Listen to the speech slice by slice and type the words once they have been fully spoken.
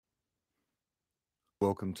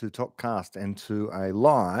welcome to Talkcast and to a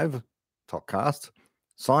live Talkcast,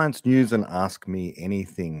 Science News and Ask Me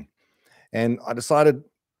Anything. And I decided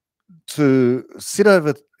to sit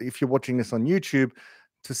over, if you're watching this on YouTube,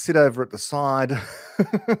 to sit over at the side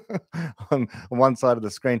on one side of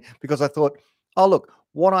the screen, because I thought, oh, look,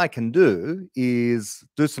 what I can do is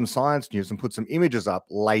do some science news and put some images up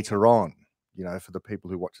later on, for the people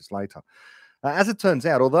who watch this later. As it turns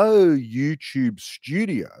out, although YouTube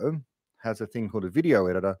Studio has a thing called a video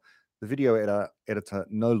editor, the video editor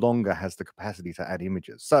no longer has the capacity to add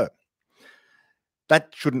images. So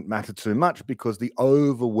that shouldn't matter too much, because the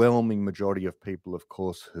overwhelming majority of people, of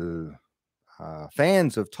course, who are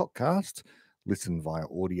fans of Talkcast listen via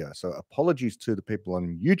audio. So apologies to the people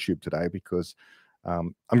on YouTube today, because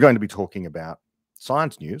I'm going to be talking about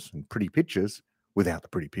science news and pretty pictures without the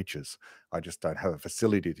pretty pictures. I just don't have a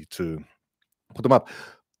facility to put them up.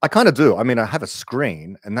 I kind of do. I mean, I have a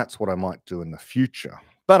screen, and that's what I might do in the future,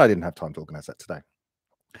 but I didn't have time to organize that today.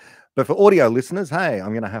 But for audio listeners, hey, I'm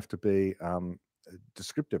going to have to be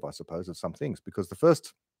descriptive, I suppose, of some things, because the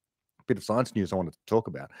first bit of science news I wanted to talk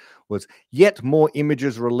about was yet more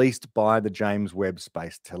images released by the James Webb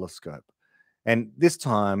Space Telescope. And this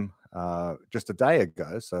time, just a day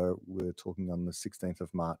ago, so we're talking on the 16th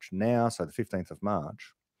of March now, so the 15th of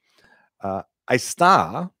March, a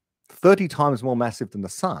star 30 times more massive than the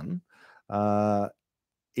sun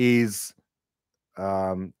is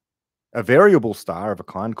a variable star of a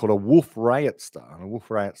kind called a Wolf-Rayet star. And a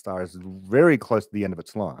Wolf-Rayet star is very close to the end of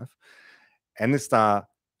its life. And this star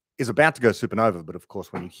is about to go supernova. But of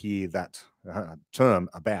course, when you hear that term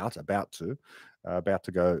about to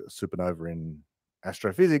go supernova in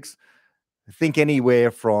astrophysics, think anywhere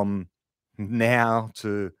from now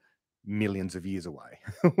to millions of years away.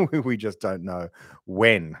 We just don't know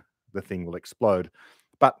when the thing will explode.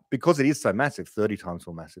 But because it is so massive, 30 times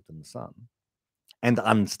more massive than the sun, and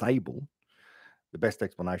unstable, the best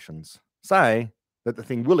explanations say that the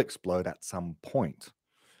thing will explode at some point.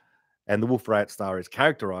 And the Wolf-Rayet star is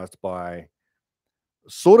characterized by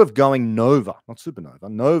sort of going nova, not supernova.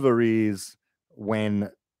 Nova is when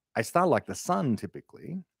a star like the sun,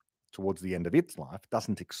 typically, towards the end of its life,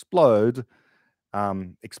 doesn't explode,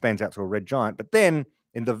 expands out to a red giant, but then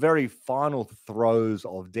in the very final throes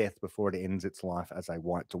of death before it ends its life as a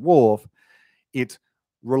white dwarf, it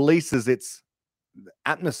releases its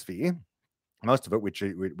atmosphere, most of it, which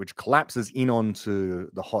collapses in onto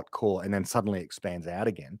the hot core and then suddenly expands out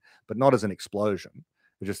again, but not as an explosion.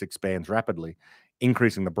 It just expands rapidly,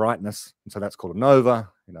 increasing the brightness. And so that's called a nova,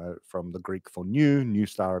 from the Greek for new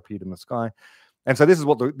star appeared in the sky. And so this is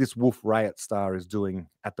what this Wolf-Rayet star is doing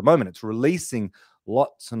at the moment. It's releasing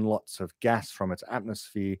lots and lots of gas from its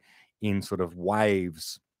atmosphere in sort of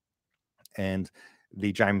waves. And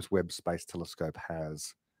the James Webb Space Telescope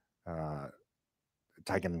has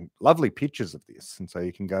taken lovely pictures of this. And so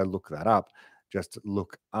you can go look that up. Just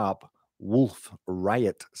look up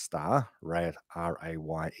Wolf-Rayet star, Rayet,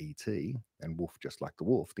 R-A-Y-E-T, and wolf just like the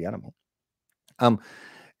wolf, the animal.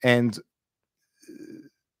 And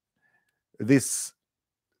this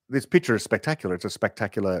picture is spectacular. It's a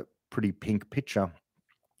spectacular, pretty pink picture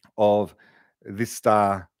of this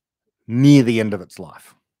star near the end of its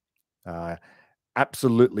life,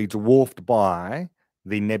 absolutely dwarfed by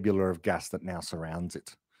the nebula of gas that now surrounds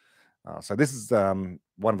it. So this is one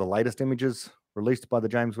of the latest images released by the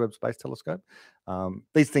James Webb Space Telescope.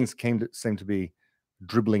 These things seem to be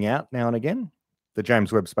dribbling out now and again. The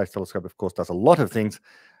James Webb Space Telescope, of course, does a lot of things,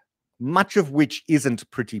 much of which isn't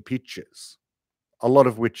pretty pictures, a lot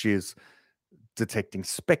of which is detecting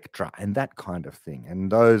spectra and that kind of thing.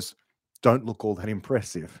 And those don't look all that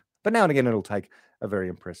impressive. But now and again, it'll take a very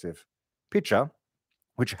impressive picture,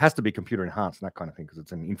 which has to be computer enhanced and that kind of thing, because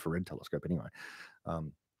it's an infrared telescope anyway.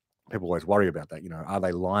 People always worry about that. Are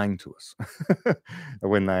they lying to us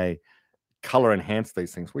when they color enhance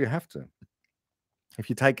these things? Well, you have to. If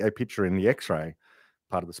you take a picture in the X-ray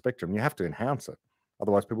part of the spectrum, you have to enhance it.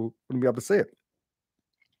 Otherwise, people wouldn't be able to see it.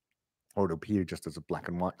 Or it'll appear just as a black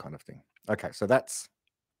and white kind of thing. Okay, so that's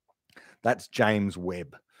James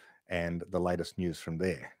Webb and the latest news from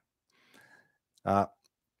there.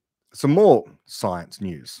 Some more science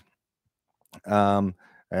news. And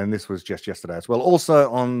this was just yesterday as well. Also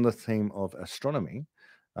on the theme of astronomy,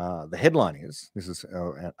 the headline is, this is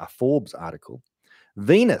a Forbes article,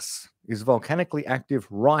 Venus is volcanically active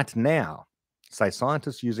right now, say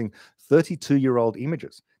scientists using 32-year-old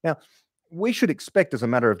images. Now, we should expect, as a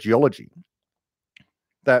matter of geology,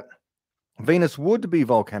 that Venus would be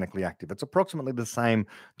volcanically active. It's approximately the same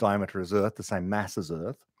diameter as Earth, the same mass as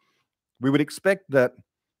Earth. We would expect that,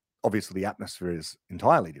 obviously, the atmosphere is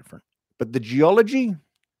entirely different, but the geology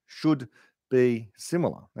should be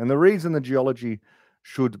similar. And the reason the geology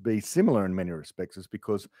should be similar in many respects is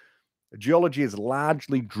because geology is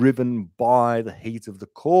largely driven by the heat of the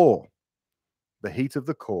core. The heat of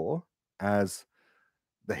the core, as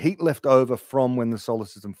the heat left over from when the solar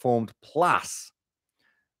system formed, plus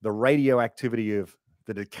the radioactivity of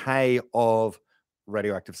the decay of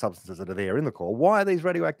radioactive substances that are there in the core. Why are these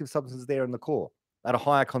radioactive substances there in the core at a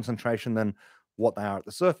higher concentration than what they are at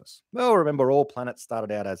the surface? Well, remember, all planets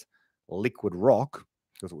started out as liquid rock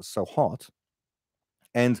because it was so hot.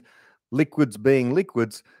 And liquids being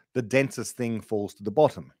liquids, the densest thing falls to the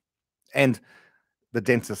bottom. And the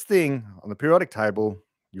densest thing on the periodic table,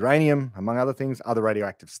 uranium, among other things, other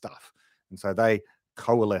radioactive stuff. And so they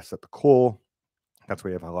coalesce at the core. That's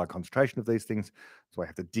where you have a high concentration of these things. So I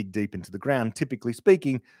have to dig deep into the ground, typically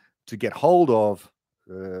speaking, to get hold of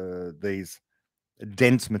these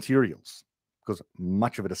dense materials, because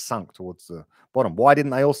much of it is sunk towards the bottom. Why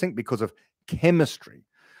didn't they all sink? Because of chemistry.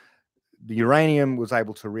 The uranium was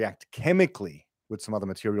able to react chemically with some other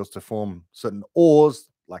materials to form certain ores,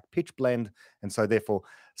 like pitch blende. And so therefore,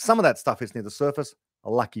 some of that stuff is near the surface.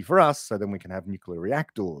 Lucky for us, so then we can have nuclear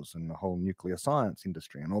reactors and the whole nuclear science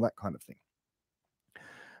industry and all that kind of thing.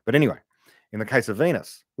 But anyway, in the case of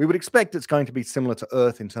Venus, we would expect it's going to be similar to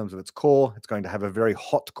Earth in terms of its core. It's going to have a very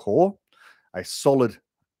hot core, a solid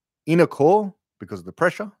inner core because of the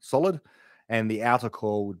pressure, solid, and the outer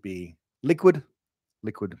core would be liquid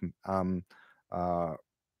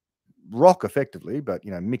rock effectively, but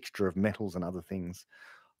mixture of metals and other things,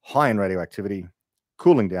 high in radioactivity,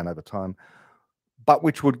 cooling down over time, but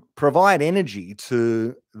which would provide energy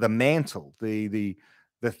to the mantle, the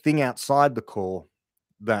thing outside the core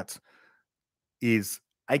that is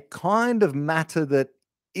a kind of matter that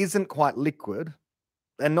isn't quite liquid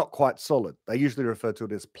and not quite solid. They usually refer to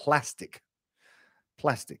it as plastic.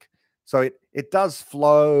 So it does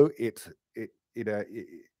flow. It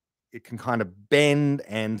can kind of bend,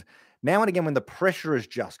 and now and again, when the pressure is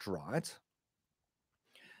just right,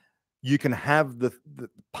 you can have the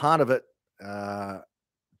part of it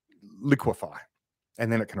liquefy,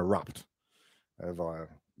 and then it can erupt via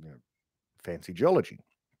fancy geology,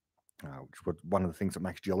 which was one of the things that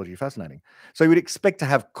makes geology fascinating. So you would expect to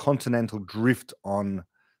have continental drift on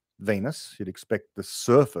Venus. You'd expect the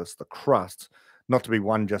surface, the crust, not to be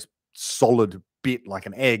one just solid bit like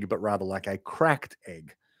an egg, but rather like a cracked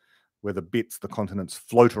egg, where the bits, the continents,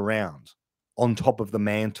 float around on top of the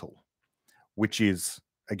mantle, which is,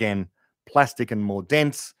 again, plastic and more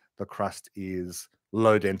dense. The crust is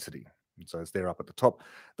low density. And so it's there up at the top.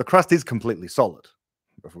 The crust is completely solid.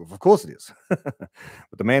 Of course it is.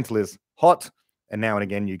 But the mantle is hot. And now and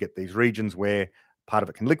again, you get these regions where part of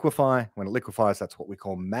it can liquefy. When it liquefies, that's what we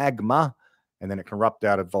call magma. And then it can erupt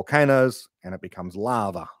out of volcanoes and it becomes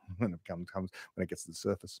lava when it gets to the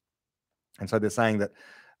surface. And so they're saying that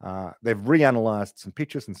they've reanalyzed some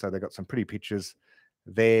pictures. And so they've got some pretty pictures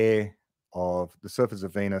there of the surface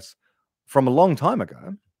of Venus from a long time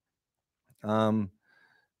ago. But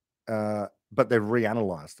they've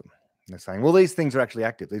reanalyzed them. And they're saying, well, these things are actually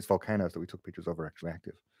active. These volcanoes that we took pictures of are actually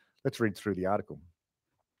active. Let's read through the article.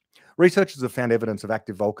 Researchers have found evidence of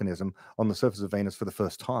active volcanism on the surface of Venus for the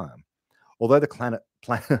first time. Although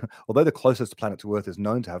the closest planet to Earth is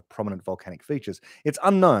known to have prominent volcanic features, it's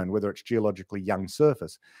unknown whether its geologically young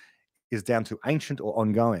surface is down to ancient or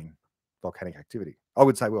ongoing volcanic activity. I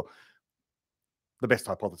would say, well, the best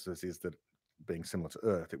hypothesis is that being similar to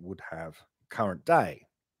Earth, it would have current day,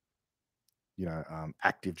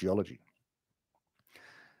 active geology.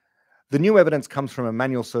 The new evidence comes from a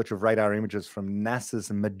manual search of radar images from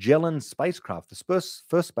NASA's Magellan spacecraft, the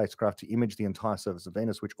first spacecraft to image the entire surface of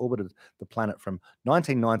Venus, which orbited the planet from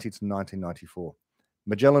 1990 to 1994.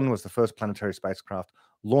 Magellan was the first planetary spacecraft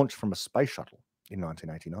launched from a space shuttle in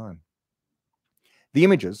 1989. The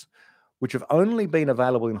images, which have only been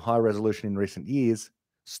available in high resolution in recent years,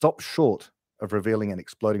 stop short of revealing an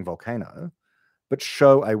exploding volcano, but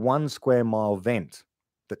show a 1 square mile vent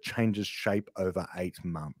that changes shape over 8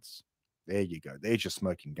 months. There you go. There's your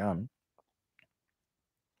smoking gun.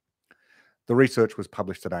 The research was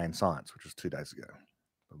published today in Science, which was 2 days ago.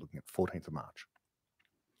 We're looking at 14th of March.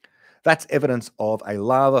 That's evidence of a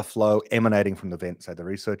lava flow emanating from the vent, say the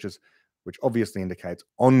researchers, which obviously indicates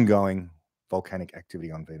ongoing volcanic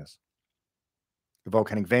activity on Venus. The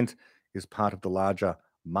volcanic vent is part of the larger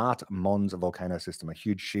Mart Mons volcano system, a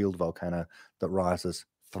huge shield volcano that rises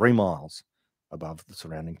 3 miles above the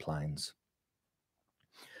surrounding plains.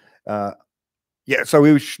 So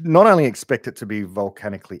we should not only expect it to be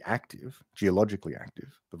volcanically active, geologically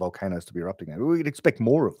active, the volcanoes to be erupting, we'd expect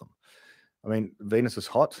more of them. I mean, Venus is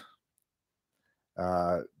hot.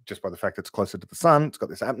 just by the fact it's closer to the sun. It's got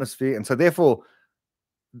this atmosphere. And so therefore,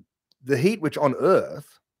 the heat which on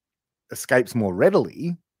Earth escapes more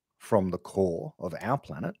readily from the core of our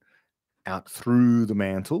planet out through the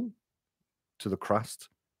mantle to the crust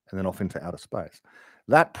and then off into outer space.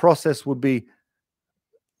 That process would be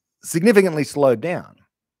significantly slowed down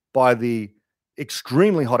by the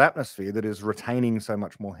extremely hot atmosphere that is retaining so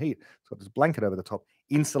much more heat. It's got this blanket over the top,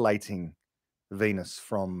 insulating Venus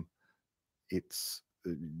from its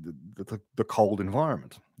the cold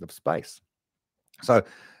environment of space. So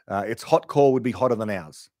its hot core would be hotter than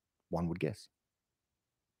ours, one would guess.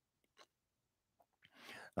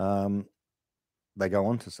 They go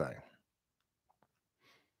on to say,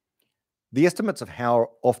 the estimates of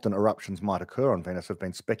how often eruptions might occur on Venus have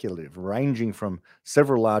been speculative, ranging from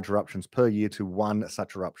several large eruptions per year to one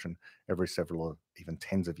such eruption every several or even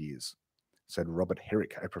tens of years, said Robert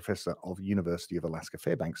Herrick, a professor of University of Alaska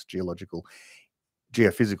Fairbanks Geophysical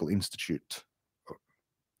Institute.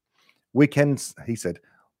 He said,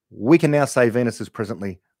 we can now say Venus is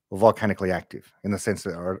presently volcanically active in the sense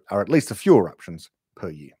that there are at least a few eruptions per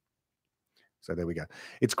year. So there we go.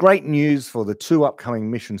 It's great news for the two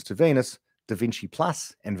upcoming missions to Venus, Da Vinci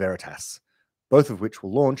Plus and Veritas, both of which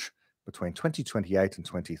will launch between 2028 and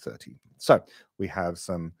 2030. So we have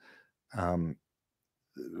some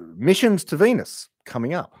missions to Venus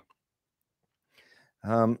coming up.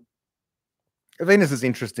 Venus is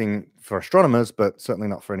interesting for astronomers, but certainly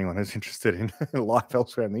not for anyone who's interested in life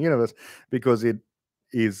elsewhere in the universe, because it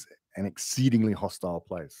is an exceedingly hostile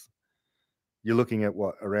place. You're looking at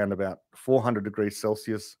around about 400 degrees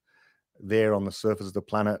Celsius there on the surface of the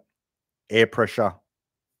planet, air pressure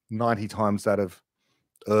 90 times that of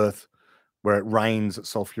Earth, where it rains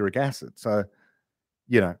sulfuric acid. So,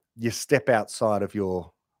 you step outside of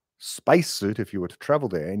your spacesuit if you were to travel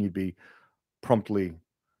there, and you'd be promptly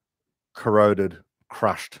corroded,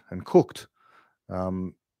 crushed, and cooked.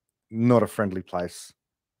 Not a friendly place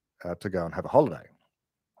to go and have a holiday.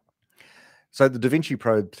 So the Da Vinci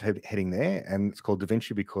probe heading there, and it's called Da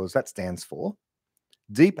Vinci because that stands for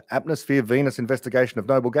Deep Atmosphere Venus Investigation of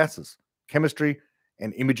Noble Gases, Chemistry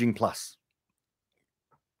and Imaging Plus.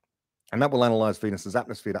 And that will analyze Venus's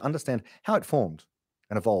atmosphere to understand how it formed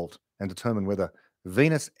and evolved and determine whether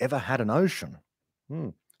Venus ever had an ocean.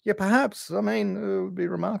 Yeah, perhaps. I mean, it would be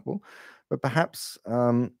remarkable. But perhaps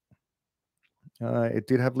it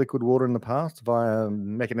did have liquid water in the past via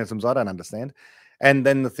mechanisms I don't understand. And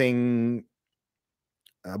then the thing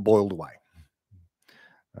boiled away.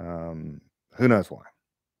 Who knows why?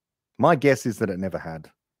 My guess is that it never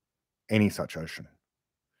had any such ocean.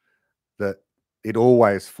 That it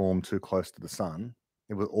always formed too close to the sun.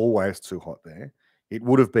 It was always too hot there. It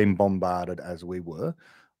would have been bombarded, as we were,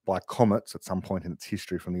 by comets at some point in its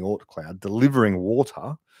history from the Oort cloud, delivering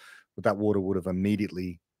water, but that water would have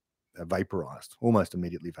immediately vaporized, almost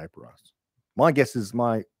immediately vaporized. My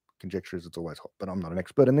conjecture is it's always hot, but I'm not an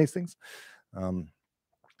expert in these things.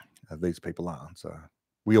 These people are. So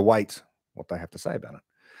we await what they have to say about it.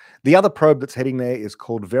 The other probe that's heading there is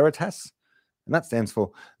called Veritas, and that stands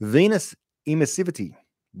for Venus Emissivity,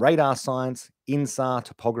 Radar Science, INSAR,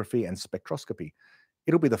 Topography, and Spectroscopy.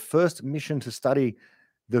 It'll be the first mission to study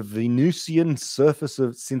the Venusian surface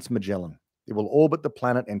since Magellan. It will orbit the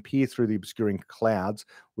planet and peer through the obscuring clouds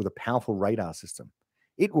with a powerful radar system.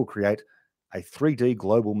 It will create a 3D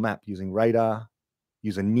global map using radar,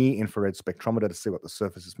 use a near-infrared spectrometer to see what the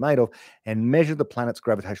surface is made of, and measure the planet's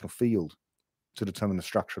gravitational field to determine the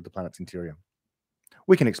structure of the planet's interior.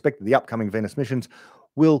 We can expect that the upcoming Venus missions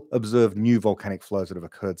will observe new volcanic flows that have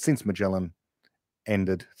occurred since Magellan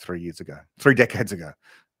ended 3 decades ago.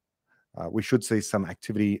 We should see some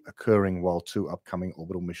activity occurring while two upcoming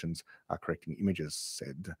orbital missions are correcting images,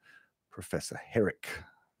 said Professor Herrick,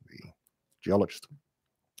 the geologist.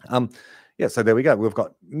 So there we go. We've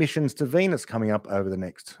got missions to Venus coming up over the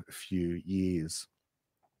next few years.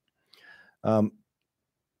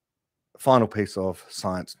 Final piece of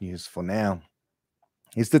science news for now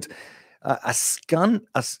is that I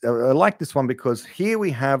like this one because here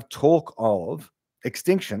we have talk of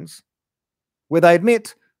extinctions where they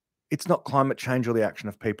admit it's not climate change or the action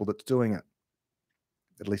of people that's doing it,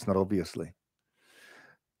 at least not obviously.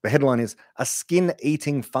 The headline is, a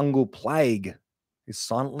skin-eating fungal plague is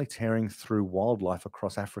silently tearing through wildlife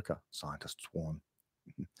across Africa, scientists warn.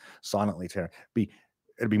 Silently tearing.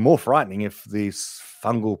 It'd be more frightening if this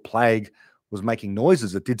fungal plague was making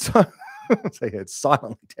noises it did so. So yeah, it's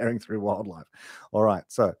silently tearing through wildlife. All right,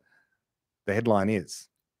 so the headline is,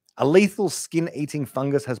 a lethal skin-eating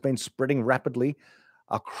fungus has been spreading rapidly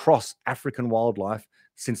across African wildlife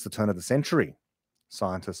since the turn of the century,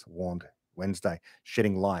 scientists warned Wednesday,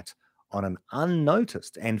 shedding light on an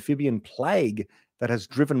unnoticed amphibian plague that has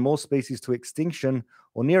driven more species to extinction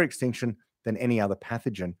or near extinction than any other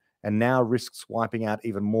pathogen, and now risks wiping out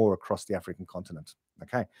even more across the African continent.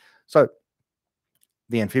 Okay, so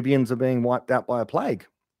the amphibians are being wiped out by a plague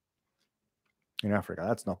in Africa.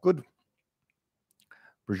 That's not good,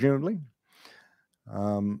 presumably.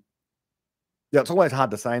 Yeah, it's always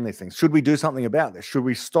hard to say in these things. Should we do something about this? Should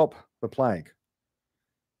we stop the plague?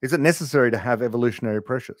 Is it necessary to have evolutionary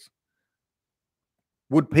pressures?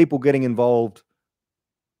 Would people getting involved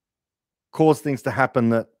cause things to happen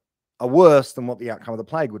that are worse than what the outcome of the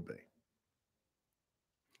plague would be?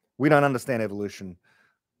 We don't understand evolution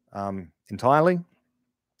entirely.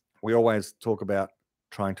 We always talk about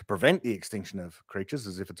trying to prevent the extinction of creatures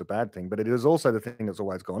as if it's a bad thing, but it is also the thing that's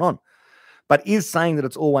always gone on. But is saying that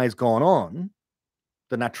it's always gone on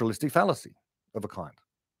the naturalistic fallacy of a kind?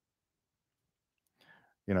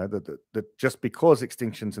 You know, that just because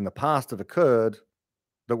extinctions in the past have occurred,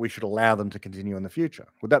 that we should allow them to continue in the future.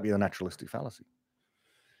 Would that be a naturalistic fallacy?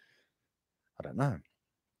 I don't know.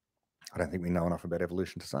 I don't think we know enough about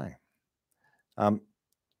evolution to say.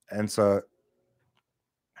 And so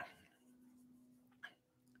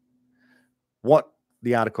what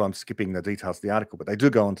the article, I'm skipping the details of the article, but they do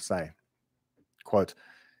go on to say, quote,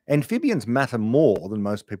 amphibians matter more than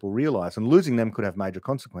most people realize, and losing them could have major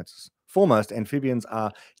consequences. Foremost, amphibians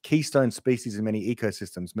are keystone species in many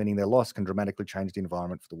ecosystems, meaning their loss can dramatically change the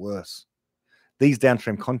environment for the worse. These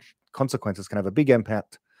downstream consequences can have a big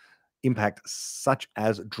impact, such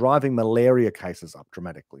as driving malaria cases up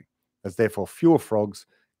dramatically, as therefore fewer frogs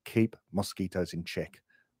keep mosquitoes in check.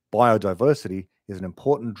 Biodiversity is an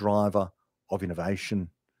important driver of innovation,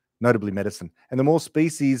 notably medicine. And the more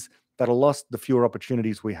species that are lost, the fewer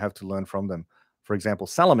opportunities we have to learn from them. For example,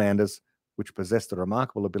 salamanders, which possess the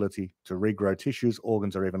remarkable ability to regrow tissues,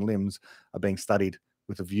 organs, or even limbs, are being studied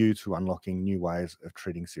with a view to unlocking new ways of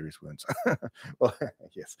treating serious wounds. Well,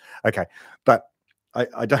 yes, okay, but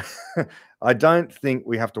I don't, I don't think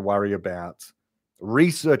we have to worry about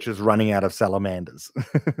researchers running out of salamanders.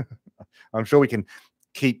 I'm sure we can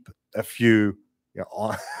keep a few, you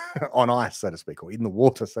know, on ice, so to speak, or in the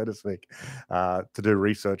water, so to speak, to do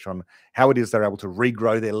research on how it is they're able to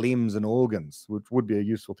regrow their limbs and organs, which would be a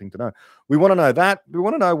useful thing to know. We want to know that. We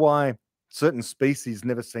want to know why certain species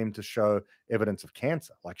never seem to show evidence of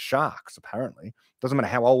cancer, like sharks, apparently. Doesn't matter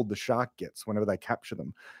how old the shark gets, whenever they capture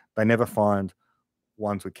them, they never find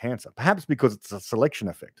ones with cancer. Perhaps because it's a selection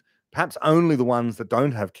effect. Perhaps only the ones that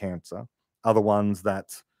don't have cancer are the ones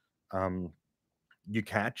that you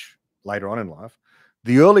catch later on in life.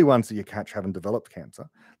 The early ones that you catch haven't developed cancer.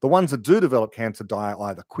 The ones that do develop cancer die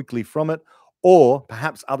either quickly from it, or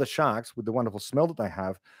perhaps other sharks, with the wonderful smell that they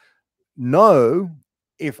have, know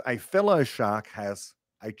if a fellow shark has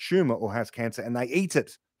a tumor or has cancer and they eat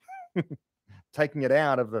it, taking it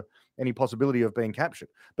out of any possibility of being captured.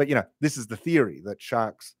 But, you know, this is the theory, that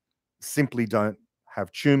sharks simply don't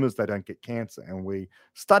have tumors, they don't get cancer, and we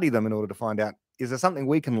study them in order to find out, is there something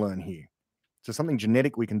we can learn here? Is there something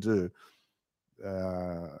genetic we can do? You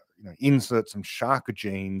know, insert some shark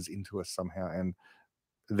genes into us somehow and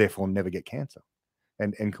therefore never get cancer.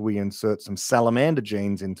 And can we insert some salamander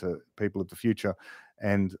genes into people of the future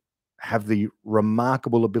and have the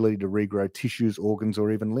remarkable ability to regrow tissues, organs,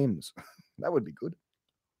 or even limbs? That would be good.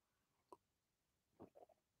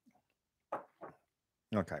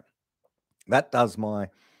 Okay. That does my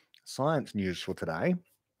science news for today.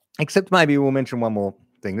 Except maybe we'll mention one more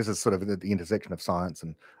thing. This is sort of the intersection of science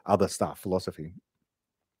and other stuff, philosophy,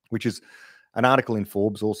 which is an article in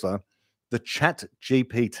Forbes also. The Chat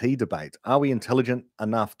GPT debate. Are we intelligent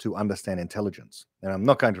enough to understand intelligence? And I'm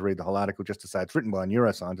not going to read the whole article, just to say it's written by a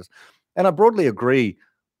neuroscientist. And I broadly agree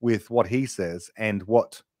with what he says and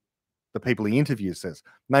what the people he interviews says,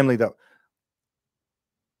 namely that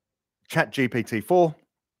Chat GPT-4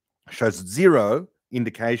 shows zero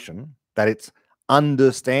indication that it's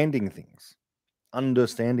understanding things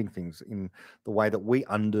in the way that we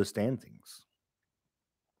understand things.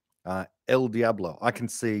 El Diablo, I can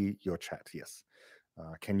see your chat, yes.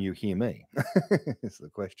 Can you hear me? Is the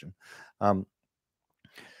question.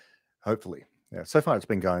 Hopefully. Yeah, so far it's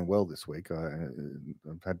been going well this week.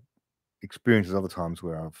 I've had experiences other times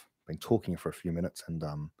where I've been talking for a few minutes and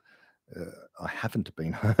I haven't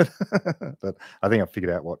been heard, but I think I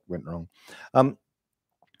figured out what went wrong.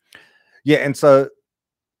 Yeah, and so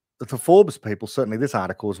for Forbes people, certainly this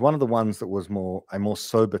article is one of the ones that was a more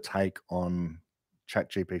sober take on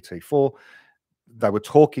ChatGPT-4. They were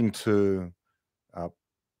talking to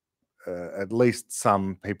at least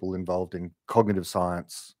some people involved in cognitive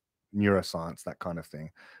science, neuroscience, that kind of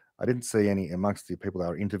thing. I didn't see any amongst the people they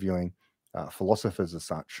were interviewing philosophers as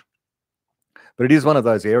such. But it is one of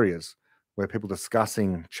those areas where people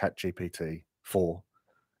discussing ChatGPT 4,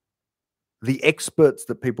 the experts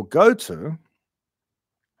that people go to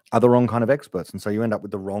are the wrong kind of experts. And so you end up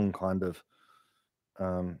with the wrong kind of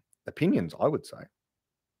opinions, I would say.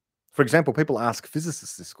 For example, people ask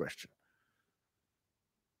physicists this question.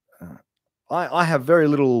 I have very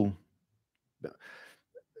little.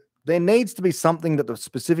 There needs to be something that the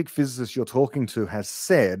specific physicist you're talking to has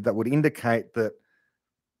said that would indicate that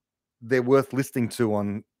they're worth listening to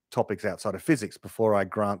on topics outside of physics before I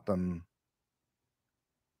grant them,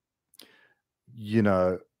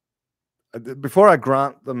 before I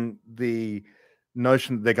grant them the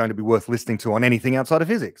notion that they're going to be worth listening to on anything outside of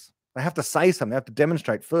physics. They have to say something. They have to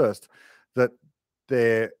demonstrate first that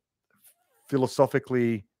they're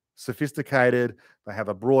philosophically sophisticated. They have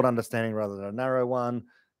a broad understanding rather than a narrow one.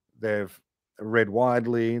 They've read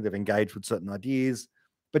widely. They've engaged with certain ideas.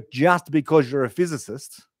 But just because you're a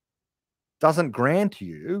physicist doesn't grant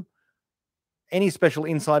you any special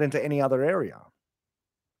insight into any other area.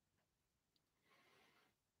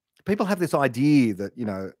 People have this idea that,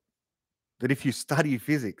 that if you study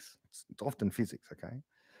physics, it's often physics, okay,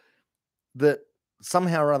 that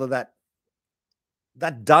somehow or other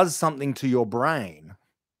that does something to your brain.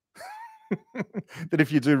 That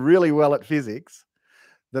if you do really well at physics,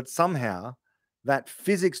 that somehow that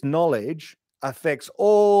physics knowledge affects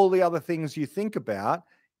all the other things you think about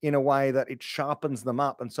in a way that it sharpens them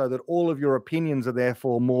up, and so that all of your opinions are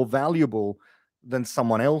therefore more valuable than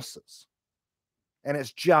someone else's. And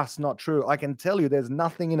it's just not true. I can tell you there's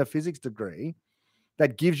nothing in a physics degree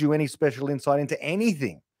that gives you any special insight into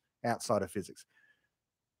anything outside of physics.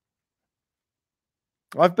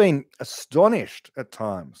 I've been astonished at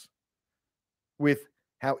times with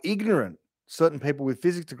how ignorant certain people with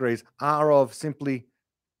physics degrees are of simply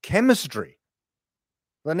chemistry,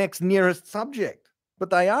 the next nearest subject, but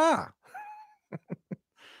they are.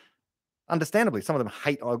 Understandably, some of them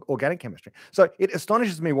hate organic chemistry. So it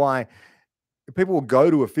astonishes me why people will go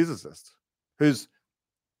to a physicist whose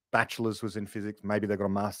bachelor's was in physics, maybe they got a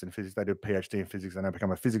master's in physics, they did a PhD in physics, and they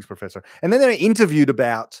become a physics professor, and then they're interviewed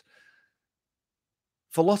about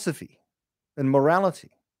philosophy and morality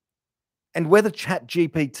and whether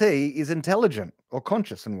ChatGPT is intelligent or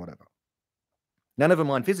conscious and whatever. Now, never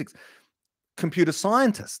mind physics. Computer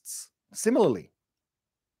scientists, similarly.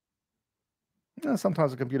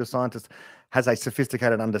 Sometimes a computer scientist has a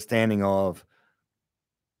sophisticated understanding of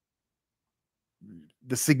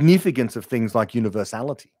the significance of things like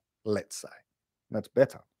universality, let's say. That's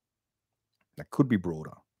better. That could be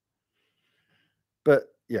broader. But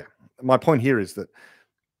yeah, my point here is that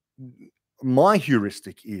my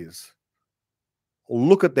heuristic is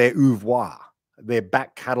look at their oeuvre, their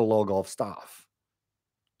back catalogue of stuff.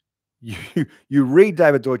 You read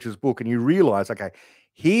David Deutsch's book and you realize, okay,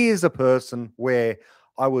 here's a person where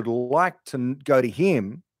I would like to go to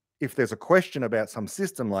him if there's a question about some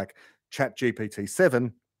system like ChatGPT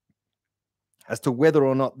 7 as to whether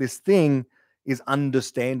or not this thing is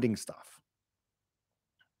understanding stuff.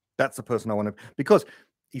 That's the person I want to, because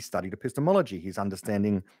he studied epistemology. He's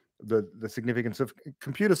understanding the significance of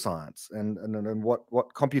computer science and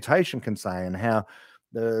what computation can say and how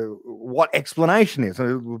what explanation is.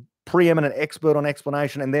 A preeminent expert on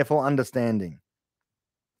explanation and therefore understanding.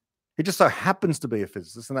 He just so happens to be a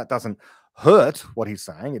physicist, and that doesn't hurt what he's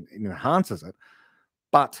saying. It enhances it.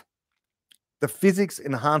 But the physics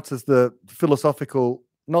enhances the philosophical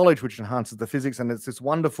knowledge, which enhances the physics, and it's this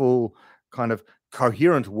wonderful kind of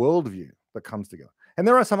coherent worldview that comes together. And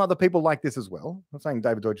there are some other people like this as well. I'm not saying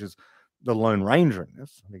David Deutsch is the lone ranger in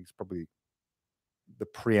this. I think he's probably the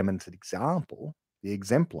preeminent example, the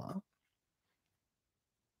exemplar.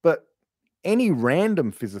 But any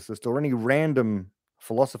random physicist or any random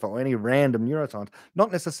philosopher or any random neuroscience,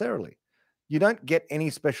 not necessarily. You don't get any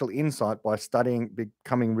special insight by studying,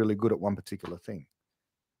 becoming really good at one particular thing.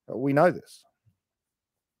 We know this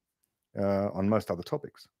on most other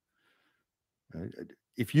topics.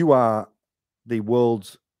 If you are the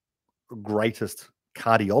world's greatest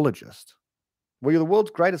cardiologist, well, you're the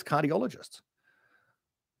world's greatest cardiologist.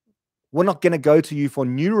 We're not going to go to you for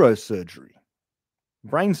neurosurgery,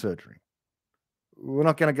 brain surgery. We're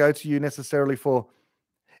not going to go to you necessarily for,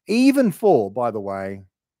 even for, by the way,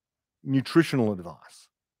 nutritional advice.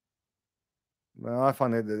 Well, I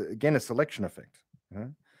find that, again, a selection effect.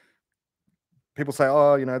 People say,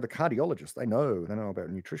 oh, the cardiologists, they know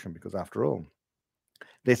about nutrition because after all,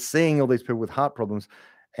 they're seeing all these people with heart problems,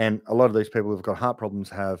 and a lot of these people who've got heart problems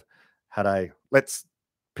have had let's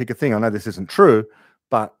pick a thing. I know this isn't true,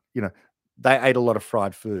 but, they ate a lot of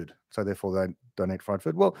fried food, so therefore they don't eat fried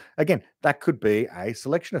food. Well, again, that could be a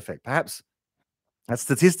selection effect. Perhaps that's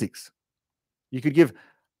statistics. You could give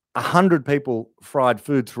 100 people fried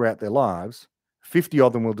food throughout their lives. 50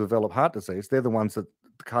 of them will develop heart disease. They're the ones that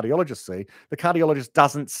the cardiologist see. The cardiologist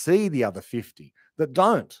doesn't see the other 50 that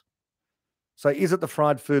don't. So is it the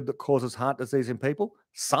fried food that causes heart disease in people?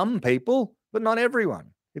 Some people, but not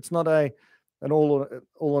everyone. It's not an all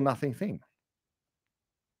or nothing thing.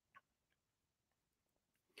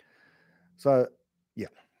 So, yeah.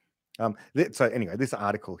 So anyway, this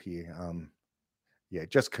article here,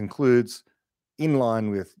 just concludes in line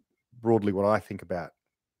with broadly what I think about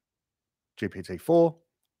GPT-4,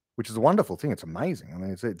 which is a wonderful thing. It's amazing. I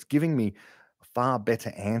mean, it's giving me far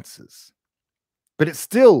better answers, but it's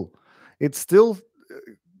still it's still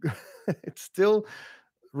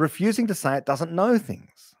refusing to say it doesn't know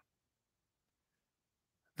things.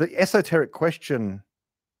 The esoteric question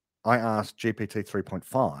I asked GPT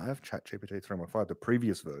 3.5, ChatGPT 3.5, the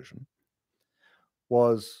previous version,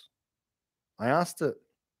 was I asked it,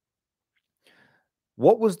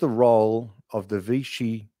 what was the role of the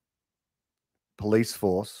Vichy police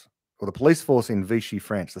force, or the police force in Vichy,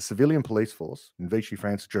 France, the civilian police force in Vichy,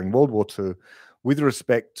 France during World War II, with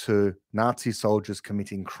respect to Nazi soldiers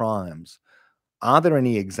committing crimes? Are there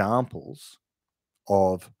any examples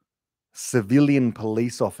of civilian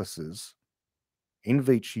police officers in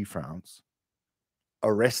Vichy, France,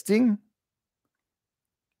 arresting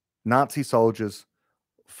Nazi soldiers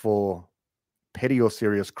for petty or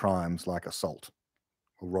serious crimes like assault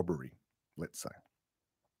or robbery, let's say?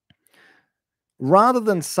 Rather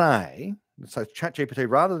than say, so ChatGPT,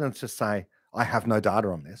 rather than just say, I have no data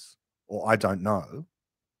on this, or I don't know,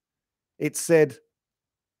 it said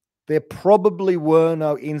there probably were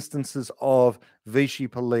no instances of Vichy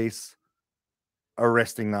police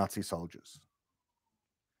arresting Nazi soldiers,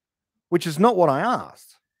 which is not what I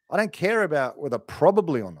asked. I don't care about whether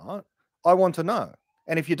probably or not. I want to know.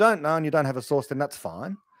 And if you don't know and you don't have a source, then that's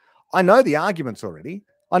fine. I know the arguments already.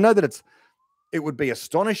 I know that it would be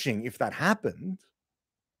astonishing if that happened.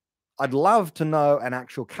 I'd love to know an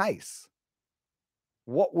actual case.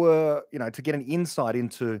 What were, to get an insight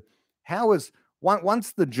into how was,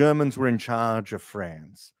 once the Germans were in charge of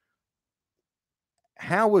France,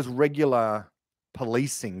 how was regular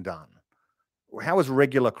policing done? How was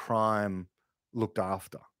regular crime looked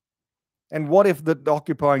after? And what if the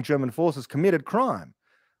occupying German forces committed crime?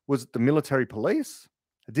 Was it the military police?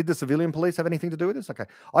 Did the civilian police have anything to do with this? Okay.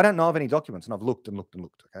 I don't know of any documents, and I've looked and looked and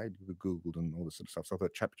looked. Okay. Googled and all this sort of stuff. So I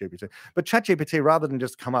thought ChatGPT. But ChatGPT, rather than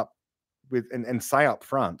just come up with and say up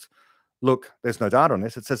front, look, there's no data on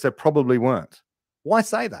this, it says there probably weren't. Why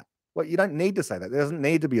say that? Well, you don't need to say that. There doesn't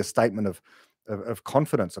need to be a statement of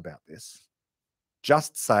confidence about this.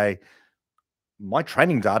 Just say, my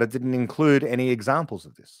training data didn't include any examples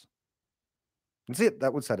of this. That's it.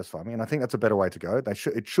 That would satisfy me. And I think that's a better way to go.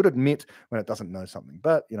 It should admit when it doesn't know something.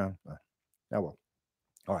 But, oh well.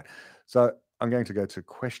 All right. So I'm going to go to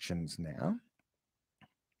questions now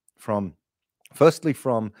firstly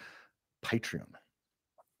from Patreon.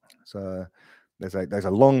 So there's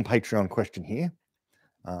a long Patreon question here.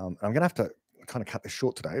 I'm going to have to kind of cut this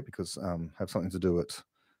short today because I have something to do at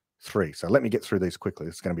 3. So let me get through these quickly.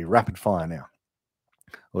 It's going to be rapid fire now.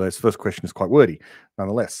 Well, this first question is quite wordy.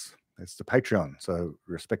 Nonetheless, it's the Patreon. So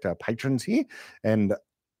respect our patrons here. And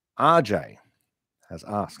RJ has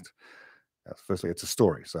asked, firstly, it's a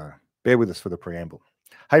story. So bear with us for the preamble.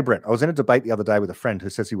 Hey, Brett, I was in a debate the other day with a friend who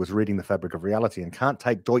says he was reading The Fabric of Reality and can't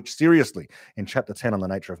take Deutsch seriously in chapter 10 on the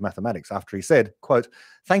nature of mathematics after he said, quote,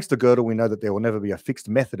 thanks to Gödel, we know that there will never be a fixed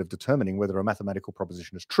method of determining whether a mathematical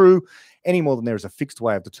proposition is true any more than there is a fixed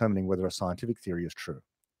way of determining whether a scientific theory is true,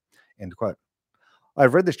 end quote.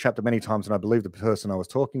 I've read this chapter many times and I believe the person I was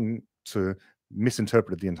talking to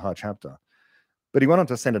misinterpreted the entire chapter. But he went on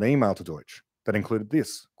to send an email to Deutsch that included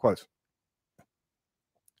this, quote,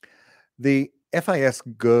 the FAS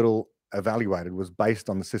Gödel evaluated was based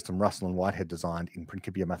on the system Russell and Whitehead designed in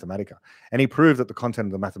Principia Mathematica, and he proved that the content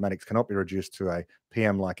of the mathematics cannot be reduced to a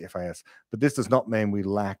PM like FAS, but this does not mean we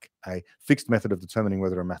lack a fixed method of determining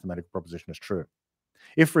whether a mathematical proposition is true.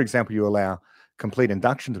 If, for example, you allow complete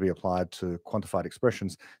induction to be applied to quantified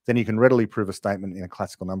expressions, then you can readily prove a statement in a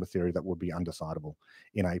classical number theory that would be undecidable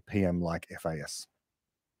in a PM like FAS.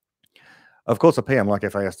 Of course, a PM like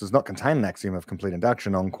FAS does not contain an axiom of complete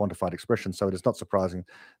induction on quantified expressions, so it is not surprising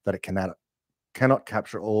that it cannot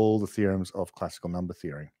capture all the theorems of classical number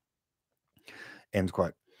theory. End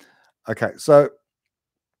quote. Okay, so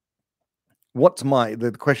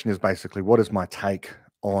the question is basically, what is my take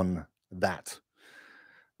on that?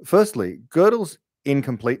 Firstly, Gödel's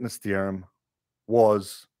incompleteness theorem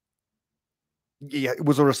was, it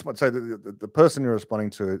was a response. So the person you're responding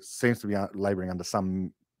to seems to be laboring under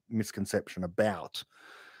some misconception about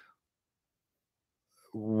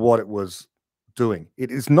what it was doing.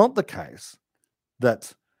 It is not the case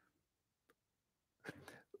that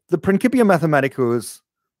the Principia Mathematica was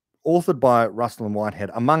authored by Russell and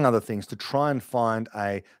Whitehead, among other things, to try and find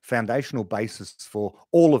a foundational basis for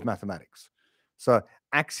all of mathematics. So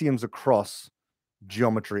axioms across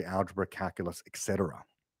geometry, algebra, calculus, etc.,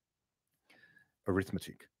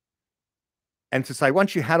 arithmetic. And to say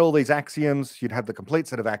once you had all these axioms, you'd have the complete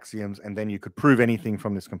set of axioms, and then you could prove anything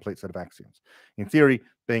from this complete set of axioms. In theory,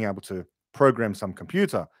 being able to program some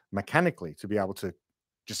computer mechanically to be able to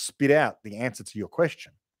just spit out the answer to your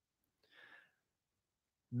question.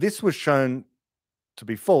 This was shown to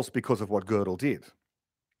be false because of what Gödel did.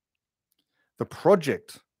 The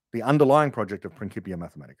project, the underlying project of Principia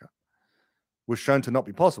Mathematica, was shown to not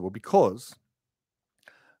be possible because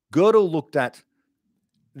Gödel looked at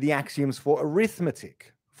the axioms for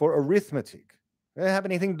arithmetic. They didn't have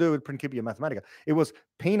anything to do with Principia Mathematica. It was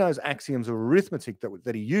Peano's axioms of arithmetic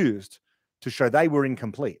that he used to show they were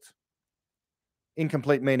incomplete.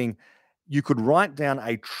 Incomplete meaning you could write down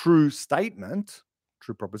a true statement,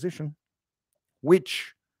 true proposition,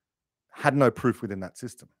 which had no proof within that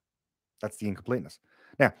system. That's the incompleteness.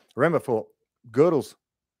 Now, remember, for Gödel's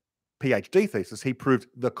PhD thesis, he proved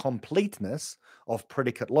the completeness of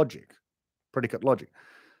predicate logic.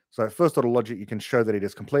 So first order logic, you can show that it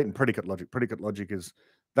is complete, and predicate logic. Predicate logic is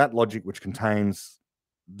that logic which contains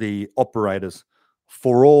the operators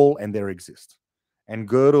for all and there exist. And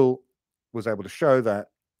Gödel was able to show that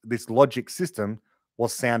this logic system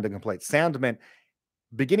was sound and complete. Sound meant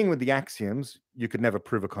beginning with the axioms, you could never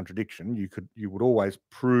prove a contradiction. You would always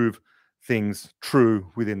prove things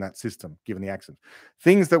true within that system, given the axioms.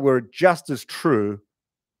 Things that were just as true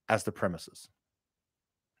as the premises.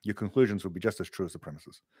 Your conclusions would be just as true as the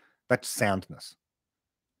premises. That's soundness,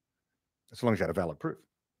 as long as you had a valid proof.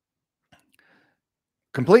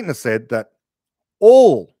 Completeness said that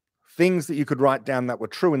all things that you could write down that were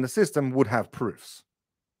true in the system would have proofs.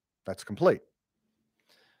 That's complete.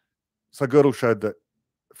 So Gödel showed that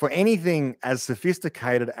for anything as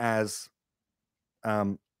sophisticated as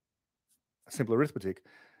simple arithmetic,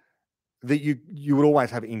 that you would always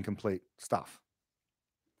have incomplete stuff.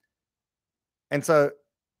 And so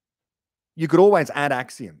you could always add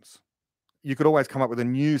axioms. You could always come up with a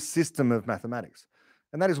new system of mathematics.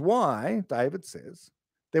 And that is why David says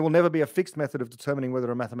there will never be a fixed method of determining whether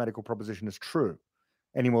a mathematical proposition is true,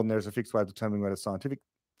 any more than there is a fixed way of determining whether scientific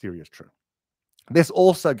theory is true. This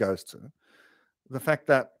also goes to the fact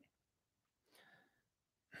that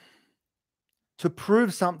to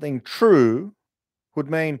prove something true would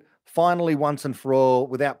mean finally, once and for all,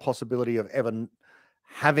 without possibility of ever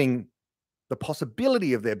having the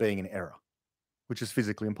possibility of there being an error, which is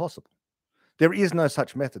physically impossible. There is no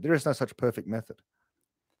such method. There is no such perfect method.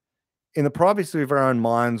 In the privacy of our own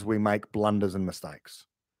minds, we make blunders and mistakes.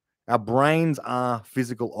 Our brains are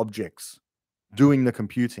physical objects doing the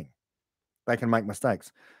computing. They can make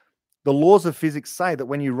mistakes. The laws of physics say that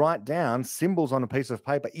when you write down symbols on a piece of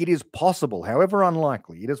paper, it is possible, however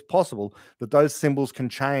unlikely, it is possible that those symbols can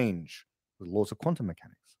change. The laws of quantum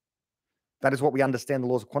mechanics. That is what we understand the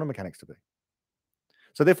laws of quantum mechanics to be.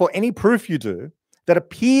 So therefore, any proof you do that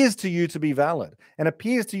appears to you to be valid and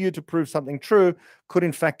appears to you to prove something true could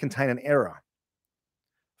in fact contain an error.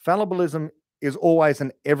 Fallibilism is always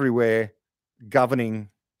and everywhere governing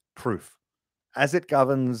proof, as it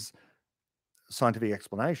governs scientific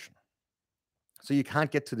explanation. So you can't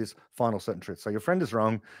get to this final certain truth. So your friend is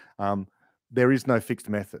wrong. There is no fixed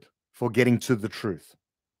method for getting to the truth.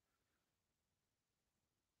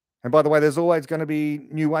 And by the way, there's always going to be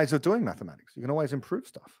new ways of doing mathematics. You can always improve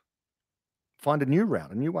stuff. Find a new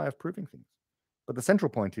route, a new way of proving things. But the central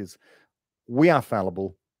point is we are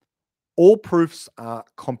fallible. All proofs are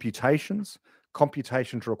computations.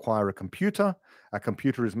 Computations require a computer. A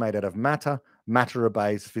computer is made out of matter. Matter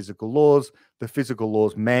obeys physical laws. The physical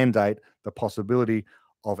laws mandate the possibility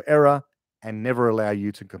of error and never allow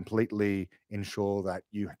you to completely ensure that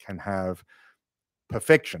you can have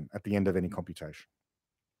perfection at the end of any computation.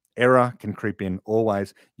 Error can creep in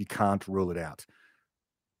always. You can't rule it out.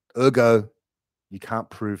 Ergo, you can't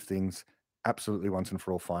prove things absolutely once and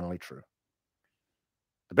for all finally true.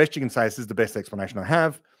 The best you can say is, this is the best explanation I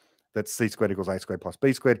have. That's c squared equals a squared plus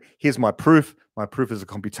b squared. Here's my proof. My proof is a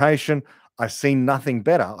computation. I see nothing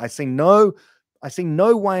better. I see no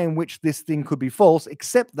way in which this thing could be false,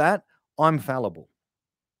 except that I'm fallible.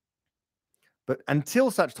 But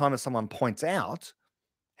until such time as someone points out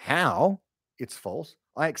how it's false,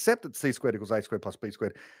 I accept that c squared equals a squared plus b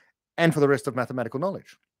squared, and for the rest of mathematical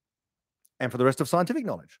knowledge, and for the rest of scientific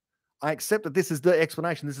knowledge. I accept that this is the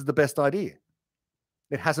explanation. This is the best idea.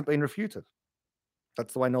 It hasn't been refuted.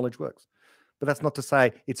 That's the way knowledge works. But that's not to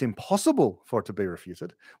say it's impossible for it to be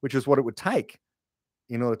refuted, which is what it would take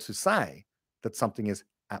in order to say that something is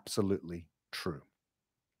absolutely true,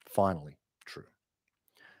 finally true.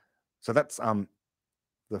 So that's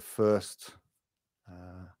the first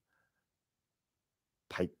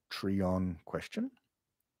Patreon question.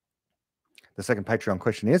 The second Patreon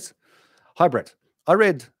question is, hi, Brett. I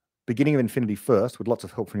read Beginning of Infinity first with lots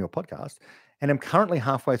of help from your podcast, and am currently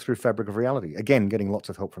halfway through Fabric of Reality, again, getting lots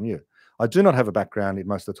of help from you. I do not have a background in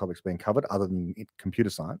most of the topics being covered other than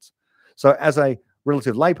computer science. So as a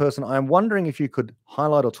relative layperson, I am wondering if you could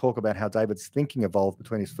highlight or talk about how David's thinking evolved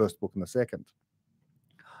between his first book and the second.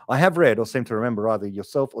 I have read or seem to remember either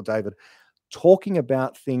yourself or David talking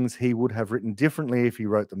about things he would have written differently if he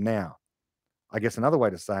wrote them now. I guess another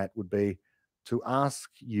way to say it would be to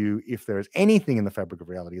ask you if there is anything in the Fabric of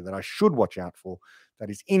Reality that I should watch out for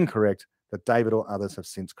that is incorrect, that David or others have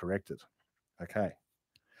since corrected. Okay.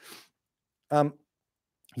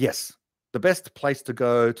 Yes, the best place to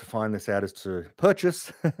go to find this out is to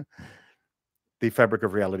purchase the Fabric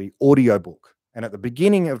of Reality audiobook. And at the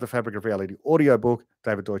beginning of the Fabric of Reality audiobook,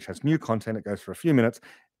 David Deutsch has new content. It goes for a few minutes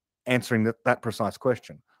answering that precise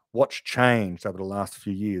question. What's changed over the last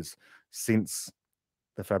few years since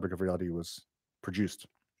the Fabric of Reality was produced,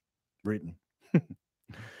 written?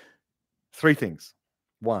 Three things.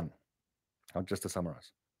 One, just to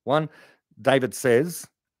summarize. One, David says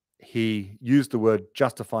he used the word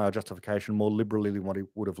justify or justification more liberally than what he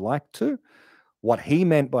would have liked to. What he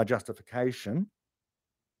meant by justification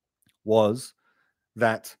was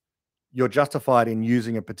that you're justified in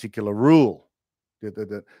using a particular rule,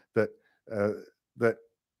 that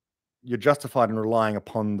you're justified in relying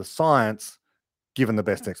upon the science given the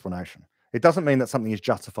best explanation. It doesn't mean that something is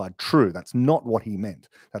justified true. That's not what he meant.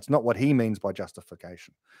 That's not what he means by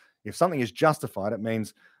justification. If something is justified, it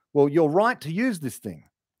means, well, you're right to use this thing.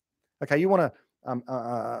 Okay, you want to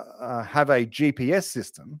have a GPS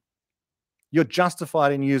system. You're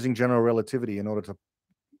justified in using general relativity in order to,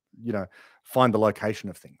 find the location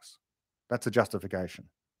of things. That's a justification.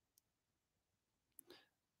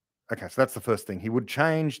 Okay, so that's the first thing. He would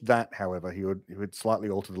change that, however. He would slightly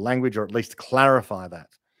alter the language or at least clarify that.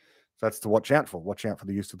 So that's to watch out for. Watch out for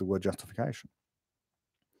the use of the word justification.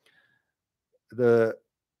 The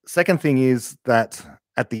second thing is that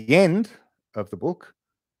at the end of the book,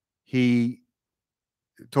 he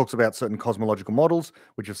talks about certain cosmological models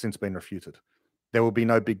which have since been refuted. There will be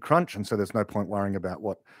no big crunch, and so there's no point worrying about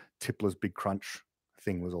what Tipler's big crunch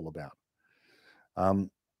thing was all about.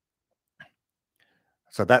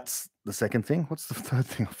 So that's the second thing. What's the third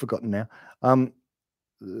thing? I've forgotten now.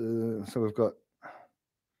 So we've got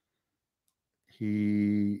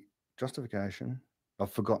justification.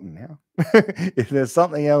 I've forgotten now. If there's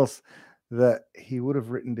something else that he would have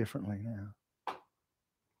written differently now.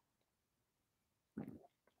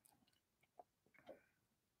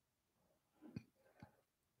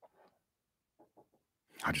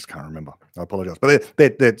 I just can't remember. I apologize. But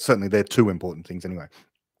they're certainly two important things anyway.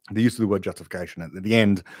 The use of the word justification at the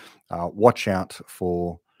end. Watch out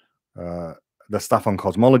for the stuff on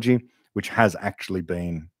cosmology, which has actually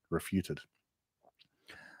been refuted.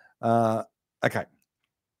 Okay.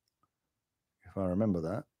 If I remember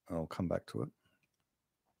that, I'll come back to it.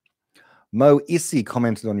 Mo Issy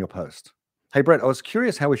commented on your post. Hey, Brett, I was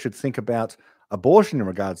curious how we should think about abortion in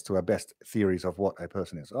regards to our best theories of what a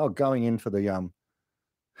person is. Oh, going in for the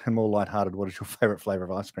more lighthearted, what is your favorite flavor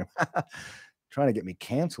of ice cream? Trying to get me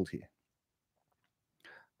cancelled here.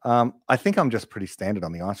 I think I'm just pretty standard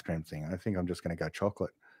on the ice cream thing. I think I'm just going to go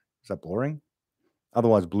chocolate. Is that boring?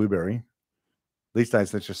 Otherwise, blueberry. These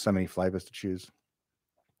days, there's just so many flavors to choose.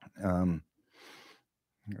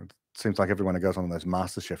 It seems like everyone who goes on those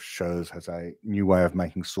MasterChef shows has a new way of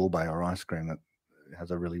making sorbet or ice cream that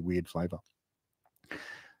has a really weird flavor.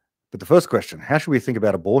 But the first question, how should we think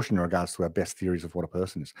about abortion in regards to our best theories of what a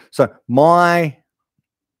person is? So my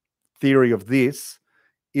theory of this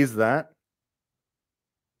is that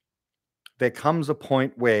there comes a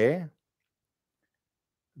point where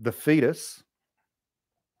the fetus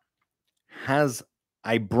has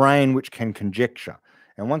a brain which can conjecture.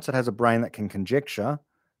 And once it has a brain that can conjecture,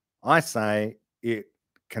 I say it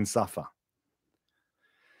can suffer.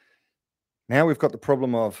 Now we've got the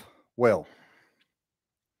problem of, well,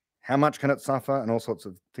 how much can it suffer and all sorts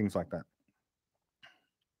of things like that.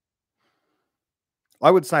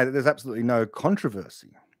 I would say that there's absolutely no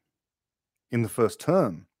controversy in the first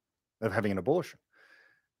term of having an abortion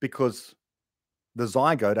because the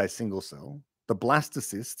zygote, a single cell, the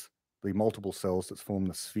blastocyst, the multiple cells that form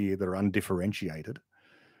the sphere that are undifferentiated,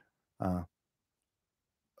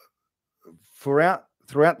 throughout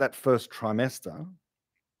that first trimester,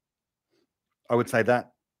 I would say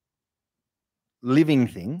that living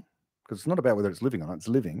thing, because it's not about whether it's living or not, it's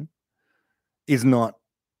living, is not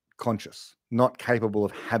conscious, not capable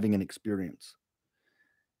of having an experience,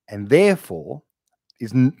 and therefore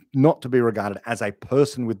is not to be regarded as a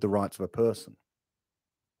person with the rights of a person.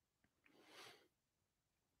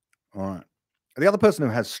 All right. The other person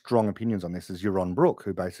who has strong opinions on this is Yaron Brook,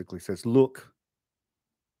 who basically says, look,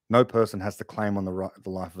 no person has to claim on the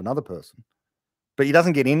life of another person. But he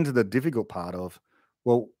doesn't get into the difficult part of,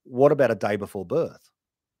 well, what about a day before birth?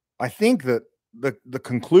 I think that the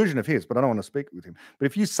conclusion of his, but I don't want to speak with him, but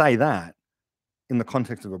if you say that in the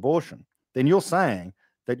context of abortion, then you're saying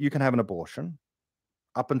that you can have an abortion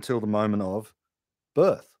up until the moment of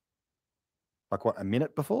birth. Like what, a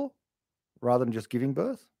minute before, rather than just giving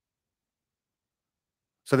birth?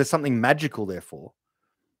 So there's something magical, therefore,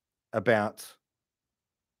 about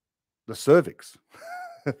the cervix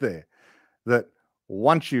there, that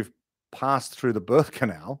once you've passed through the birth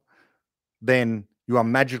canal, then you are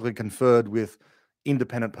magically conferred with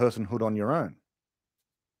independent personhood on your own.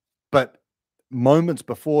 But moments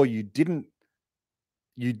before you didn't,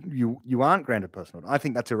 you aren't granted personhood. I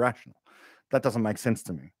think that's irrational. That doesn't make sense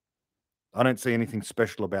to me. I don't see anything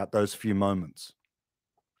special about those few moments.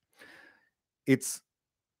 It's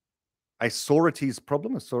a Sorites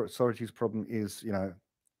problem. A Sorites problem is,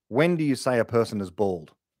 when do you say a person is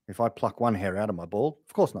bald? If I pluck one hair out, am I bald?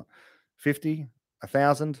 Of course not. 50,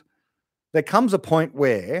 1,000. There comes a point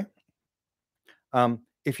where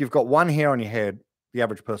if you've got one hair on your head, the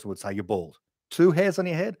average person would say you're bald. 2 hairs on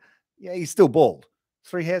your head, yeah, you're still bald.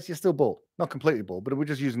 3 hairs, you're still bald. Not completely bald, but we're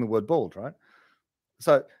just using the word bald, right?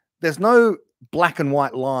 So there's no black and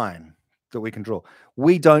white line that we can draw.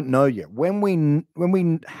 We don't know yet. When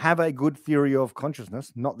we have a good theory of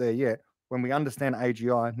consciousness, not there yet. When we understand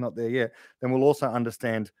AGI, not there yet, then we'll also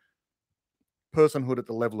understand personhood at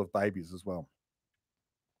the level of babies as well.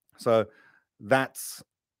 So that's,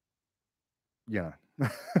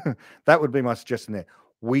 that would be my suggestion there.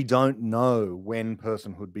 We don't know when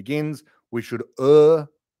personhood begins. We should err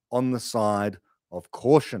on the side of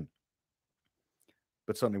caution.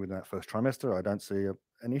 But certainly within that first trimester, I don't see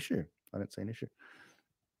an issue. I don't see an issue.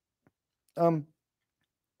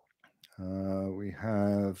 We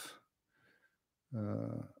have,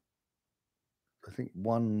 I think,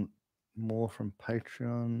 one more from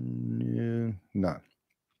Patreon. No.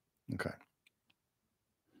 Okay.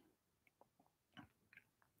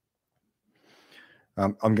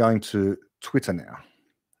 I'm going to Twitter now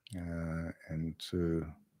and to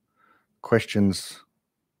questions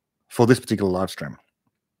for this particular live stream.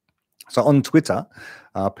 So on Twitter,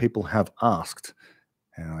 people have asked,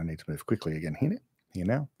 and I need to move quickly again here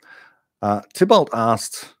now. Tybalt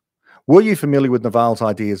asked, were you familiar with Naval's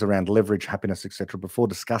ideas around leverage, happiness, etc., before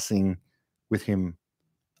discussing with him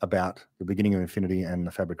about the beginning of infinity and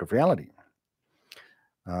the fabric of reality?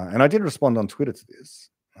 And I did respond on Twitter to this.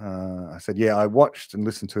 I said, yeah, I watched and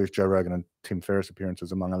listened to his Joe Rogan and Tim Ferriss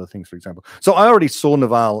appearances, among other things, for example. So I already saw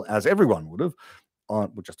Naval, as everyone would have,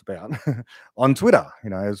 just about, on Twitter.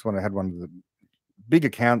 As when I had one of the big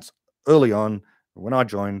accounts early on when I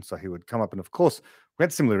joined. So he would come up, and of course, we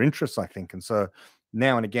had similar interests, I think. And so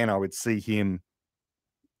now and again, I would see him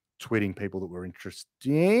tweeting people that were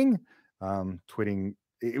interesting, tweeting.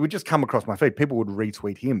 It would just come across my feed. People would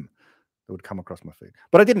retweet him. That would come across my feed,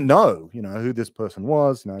 but I didn't know, who this person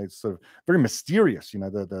was. It's sort of very mysterious.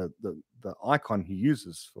 The icon he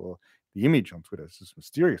uses for the image on Twitter is this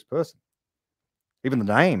mysterious person. Even the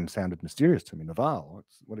name sounded mysterious to me. Naval.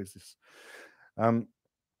 What is this? And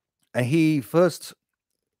he first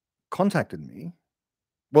contacted me.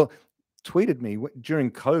 Well, tweeted me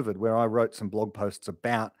during COVID, where I wrote some blog posts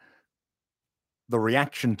about the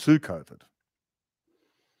reaction to COVID,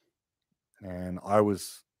 and I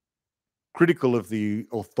was critical of the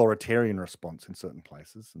authoritarian response in certain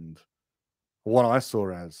places and what I saw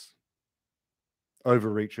as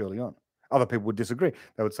overreach early on. Other people would disagree.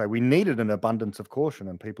 They would say we needed an abundance of caution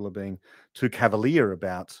and people are being too cavalier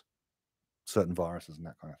about certain viruses and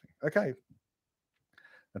that kind of thing. Okay,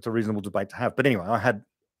 that's a reasonable debate to have. But anyway, I had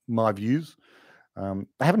my views. They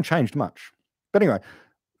haven't changed much. But anyway,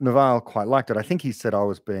 Naval quite liked it. I think he said I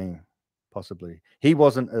was being he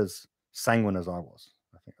wasn't as sanguine as I was,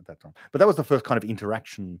 I think, at that time. But that was the first kind of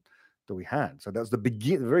interaction that we had. So that was the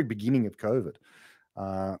very beginning of COVID.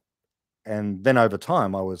 And then over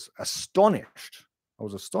time, I was astonished.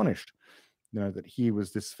 That he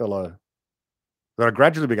was this fellow that I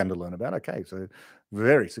gradually began to learn about. Okay, so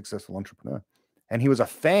very successful entrepreneur. And he was a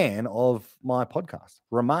fan of my podcast.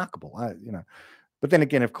 Remarkable, But then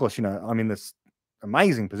again, of course, I'm in this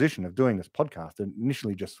amazing position of doing this podcast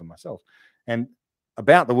initially just for myself and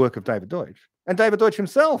about the work of David Deutsch. And David Deutsch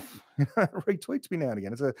himself retweets me now and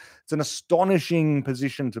again. It's an astonishing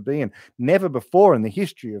position to be in. Never before in the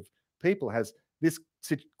history of people has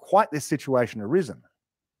quite this situation arisen.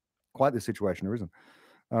 Quite this situation arisen.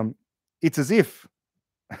 It's as if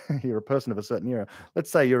you're a person of a certain era.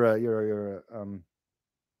 Let's say you're a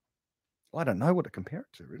I don't know what to compare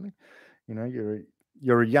it to, really. You know,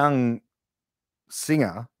 you're a young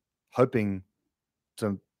singer hoping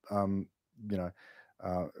to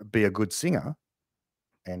be a good singer,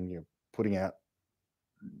 and you're putting out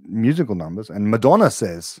musical numbers, and Madonna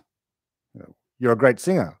says, you're a great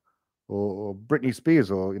singer, or Britney Spears,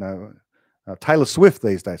 or Taylor Swift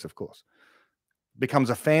these days, of course, becomes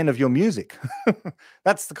a fan of your music.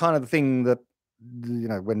 That's the kind of thing that,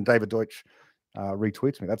 when David Deutsch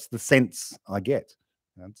retweets me, that's the sense I get.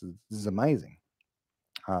 This is amazing.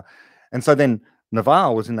 And so then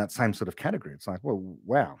Naval was in that same sort of category. It's like, well,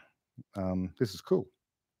 wow, this is cool.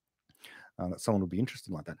 That someone would be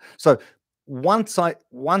interested like that. So once I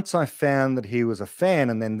found that he was a fan,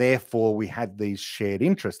 and then therefore we had these shared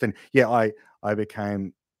interests, and I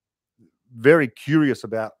became very curious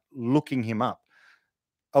about looking him up.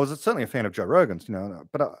 I was certainly a fan of Joe Rogan's,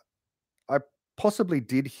 but I possibly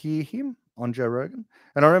did hear him on Joe Rogan,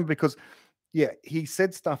 and I remember because he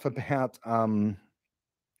said stuff about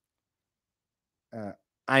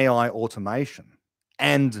AI automation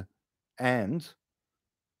and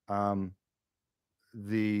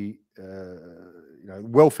the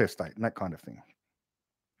welfare state and that kind of thing.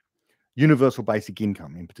 Universal basic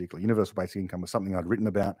income, in particular. Universal basic income was something I'd written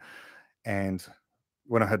about, and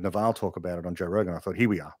when I heard Naval talk about it on Joe Rogan, I thought, here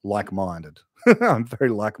we are, like-minded. I'm very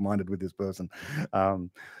like-minded with this person.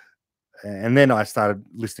 And then I started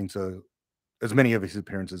listening to as many of his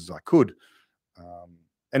appearances as I could,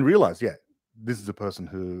 and realized, this is a person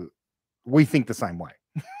who we think the same way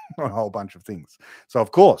on a whole bunch of things. So,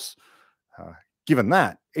 of course, given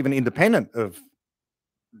that, even independent of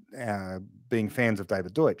being fans of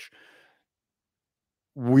David Deutsch,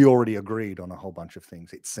 we already agreed on a whole bunch of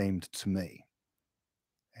things, it seemed to me.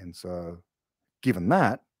 And so, given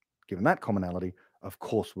that commonality, of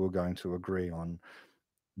course, we're going to agree on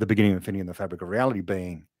The Beginning, Infinity, and the Fabric of Reality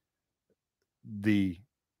being the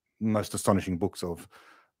most astonishing books of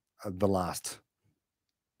the last,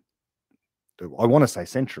 I want to say,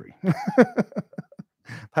 century,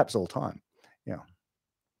 perhaps all time. Yeah.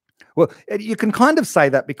 Well, you can kind of say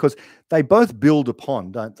that because they both build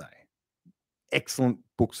upon, don't they, excellent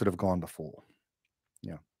books that have gone before.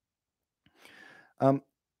 Yeah.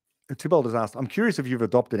 Tybalt has asked, I'm curious if you've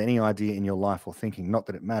adopted any idea in your life or thinking, not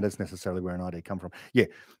that it matters necessarily where an idea come from. Yeah.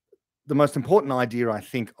 The most important idea I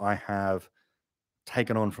think I have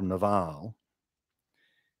taken on from Naval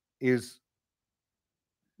is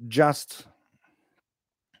just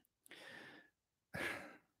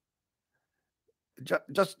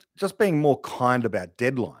being more kind about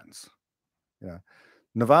deadlines.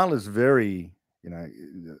 Naval is very,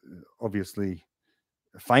 obviously,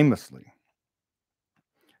 famously,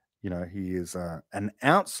 he is an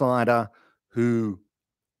outsider who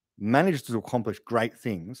managed to accomplish great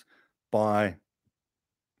things by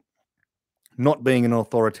not being an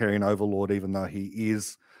authoritarian overlord, even though he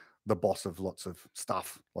is the boss of lots of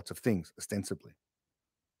stuff, lots of things, ostensibly.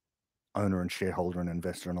 Owner and shareholder and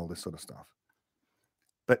investor and all this sort of stuff.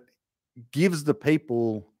 But gives the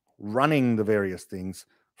people running the various things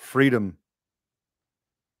freedom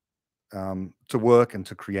to work and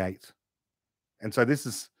to create. And so this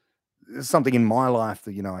is something in my life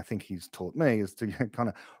that, I think he's taught me, is to kind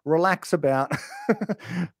of relax about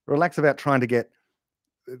trying to get,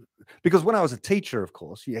 because when I was a teacher, of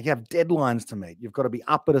course, you have deadlines to meet. You've got to be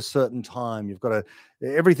up at a certain time. You've got to,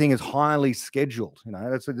 everything is highly scheduled.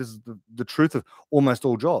 This is the truth of almost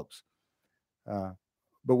all jobs.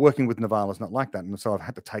 But working with Naval is not like that. And so I've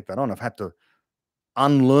had to take that on. I've had to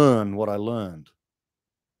unlearn what I learned.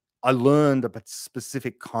 I learned a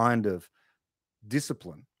specific kind of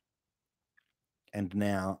discipline. And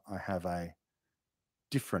now I have a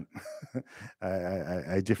different,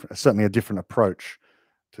 certainly a different approach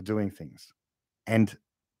to doing things. And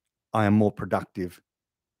I am more productive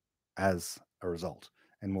as a result,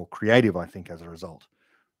 and more creative, I think, as a result,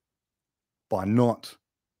 by not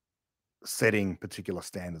setting particular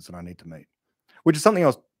standards that I need to meet, which is something I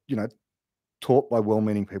was, taught by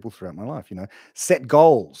well-meaning people throughout my life. Set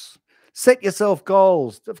goals, set yourself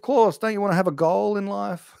goals. Of course, don't you want to have a goal in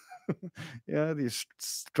life? That you're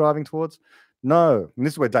striving towards? No. And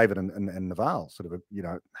this is where David and Naval sort of,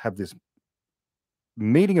 have this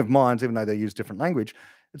meeting of minds, even though they use different language.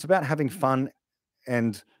 It's about having fun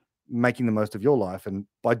and making the most of your life. And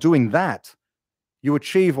by doing that, you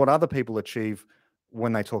achieve what other people achieve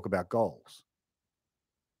when they talk about goals.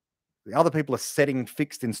 The other people are setting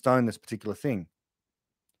fixed in stone this particular thing.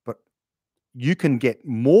 But you can get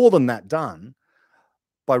more than that done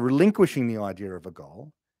by relinquishing the idea of a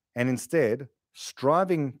goal and instead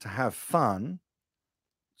striving to have fun,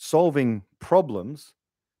 solving problems,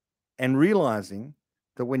 and realizing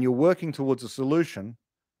that when you're working towards a solution,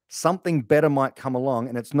 something better might come along,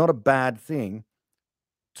 and it's not a bad thing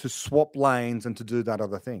to swap lanes and to do that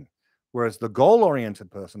other thing. Whereas the goal-oriented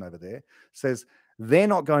person over there says they're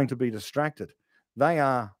not going to be distracted. They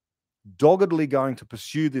are doggedly going to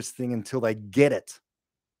pursue this thing until they get it,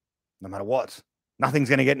 no matter what. Nothing's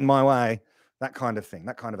going to get in my way, that kind of thing,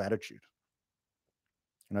 that kind of attitude.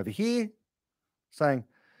 And over here, saying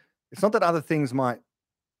it's not that other things might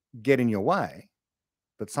get in your way,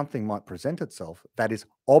 but something might present itself that is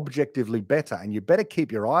objectively better, and you better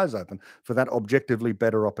keep your eyes open for that objectively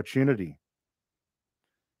better opportunity.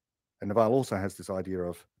 And Naval also has this idea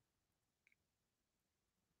of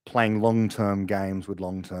playing long-term games with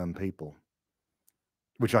long-term people,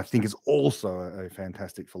 which I think is also a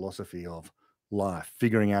fantastic philosophy of life,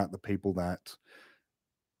 figuring out the people that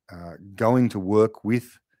are going to work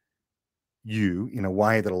with you in a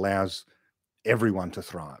way that allows everyone to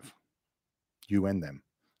thrive, you and them.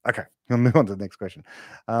 Okay, I'll move on to the next question.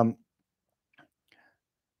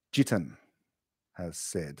 Jitan has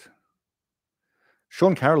said,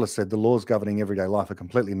 Sean Carroll has said the laws governing everyday life are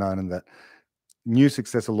completely known and that new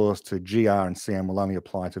successor laws to GR and CM will only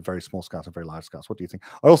apply to very small scales and very large scales. What do you think?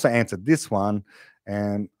 I also answered this one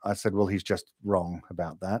and I said, well, he's just wrong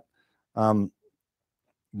about that.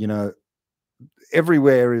 You know,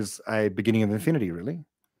 everywhere is a beginning of infinity, really.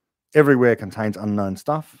 Everywhere contains unknown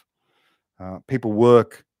stuff. People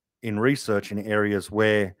work in research in areas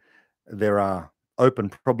where there are open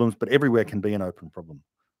problems, but everywhere can be an open problem.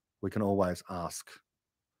 We can always ask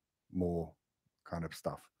more kind of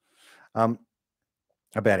stuff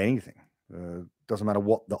about anything. Doesn't matter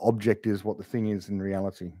what the object is, what the thing is in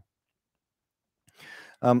reality.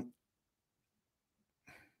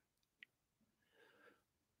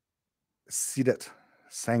 Siddhat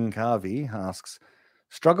Sangkavi asks,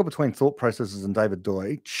 struggle between thought processes and David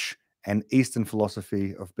Deutsch and Eastern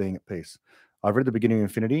philosophy of being at peace. I've read The Beginning of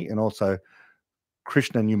Infinity and also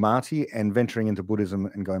Krishna Numati and venturing into Buddhism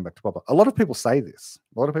and going back to Papa. A lot of people say this.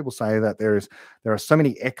 A lot of people say that there are so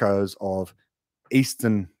many echoes of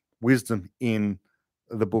Eastern wisdom in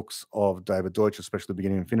the books of David Deutsch, especially The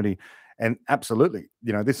Beginning of Infinity. And absolutely,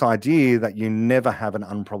 you know, this idea that you never have an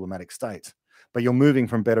unproblematic state, but you're moving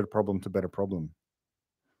from better problem to better problem.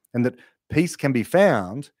 And that peace can be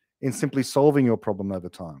found in simply solving your problem over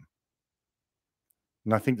time.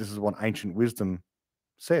 And I think this is what ancient wisdom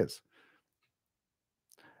says.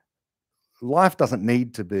 Life doesn't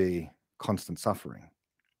need to be constant suffering.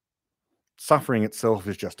 Suffering itself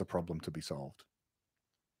is just a problem to be solved.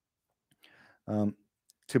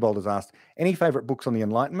 Tybalt has asked, any favorite books on the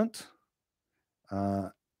Enlightenment? I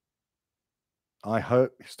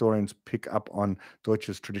hope historians pick up on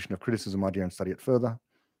Deutsch's tradition of criticism idea and study it further,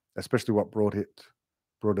 especially what brought it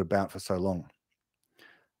about for so long.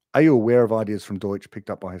 Are you aware of ideas from Deutsch picked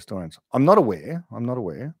up by historians? I'm not aware.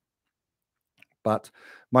 But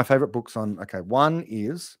my favorite books on,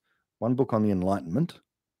 one book on the Enlightenment,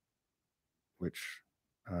 which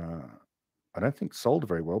I don't think sold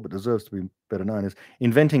very well, but deserves to be better known, is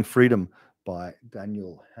Inventing Freedom by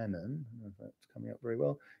Daniel Hannan. I don't know if that's coming up very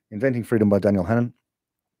well. Inventing Freedom by Daniel Hannan.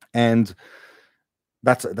 And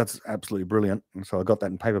that's absolutely brilliant. And so I got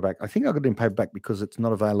that in paperback. I think I got it in paperback because it's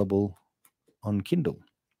not available on Kindle.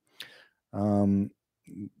 So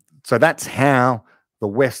that's how the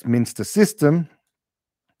Westminster system,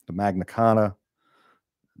 the Magna Carta,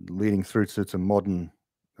 leading through to modern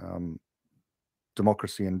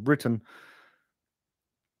democracy in Britain,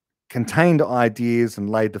 contained ideas and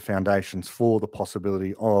laid the foundations for the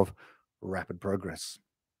possibility of rapid progress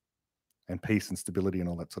and peace and stability and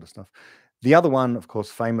all that sort of stuff. The other one, of course,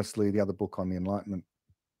 famously, the other book on the Enlightenment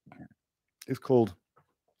is called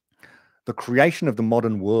The Creation of the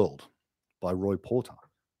Modern World by Roy Porter,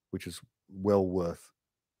 which is well worth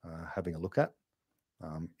having a look at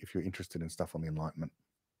if you're interested in stuff on the Enlightenment.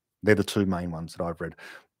 They're the two main ones that I've read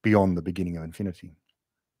beyond The Beginning of Infinity.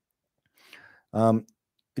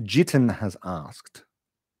 Jitin has asked,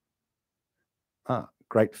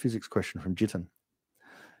 great physics question from Jitin.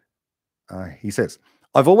 He says,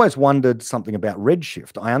 I've always wondered something about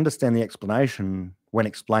redshift. I understand the explanation when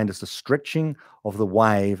explained as the stretching of the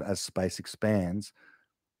wave as space expands,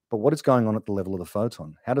 but what is going on at the level of the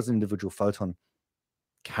photon? How does an individual photon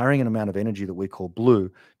carrying an amount of energy that we call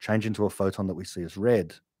blue change into a photon that we see as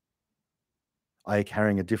red, i.e.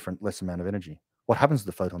 carrying a different, less amount of energy? What happens to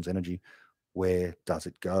the photon's energy? Where does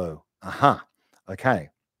it go? Aha. Okay.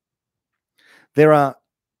 There are,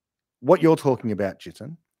 what you're talking about,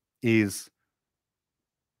 Jitin, is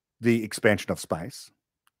the expansion of space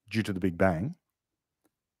due to the Big Bang,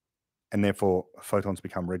 and therefore photons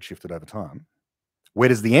become redshifted over time. Where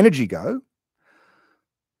does the energy go?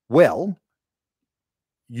 Well,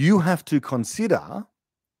 you have to consider,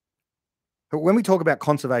 when we talk about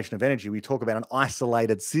conservation of energy, we talk about an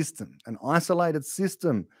isolated system. An isolated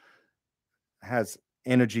system has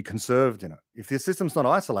energy conserved in it. If the system's not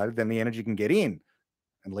isolated, then the energy can get in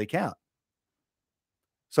and leak out.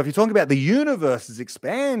 So if you're talking about the universe is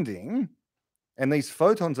expanding and these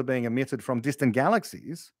photons are being emitted from distant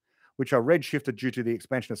galaxies, which are redshifted due to the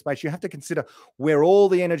expansion of space, you have to consider where all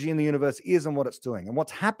the energy in the universe is and what it's doing. And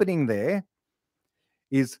what's happening there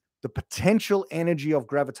is the potential energy of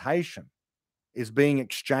gravitation is being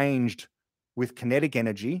exchanged with kinetic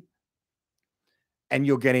energy, and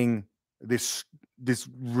you're getting this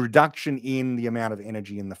reduction in the amount of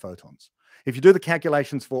energy in the photons. If you do the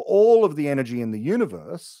calculations for all of the energy in the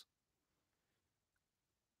universe,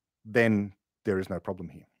 then there is no problem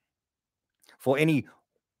here.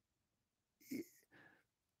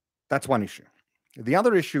 That's one issue. The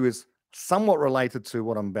other issue is somewhat related to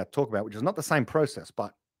what I'm about to talk about, which is not the same process,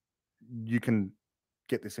 but you can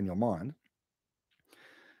get this in your mind.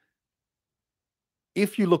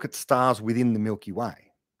 If you look at stars within the Milky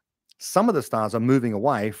Way, some of the stars are moving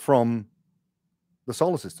away from the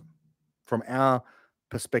solar system. From our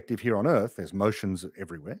perspective here on Earth, there's motions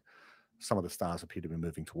everywhere. Some of the stars appear to be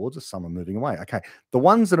moving towards us, some are moving away. Okay, the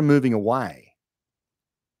ones that are moving away,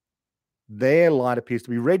 their light appears to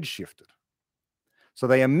be redshifted. So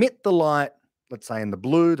they emit the light, let's say in the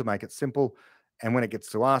blue to make it simple, and when it gets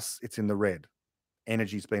to us, it's in the red.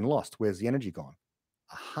 Energy's been lost. Where's the energy gone?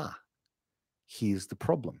 Aha, here's the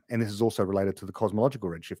problem. And this is also related to the cosmological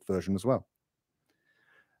redshift version as well.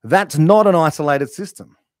 That's not an isolated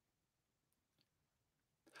system.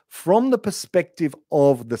 From the perspective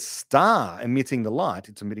of the star emitting the light,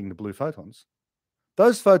 it's emitting the blue photons.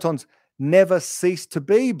 Those photons never cease to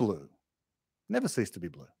be blue. Never cease to be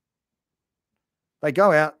blue. They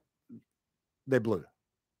go out, they're blue.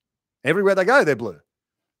 Everywhere they go, they're blue.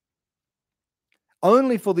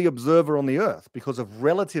 Only for the observer on the Earth, because of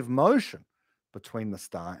relative motion between the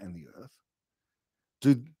star and the Earth,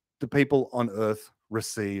 do the people on Earth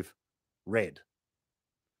receive red.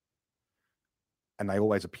 And they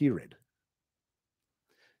always appear red.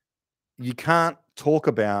 You can't talk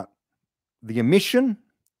about the emission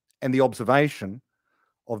and the observation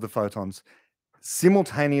of the photons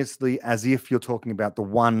simultaneously as if you're talking about the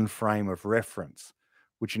one frame of reference,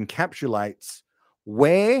 which encapsulates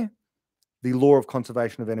where the law of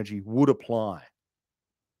conservation of energy would apply.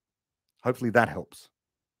 Hopefully that helps.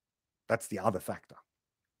 That's the other factor.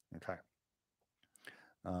 Okay.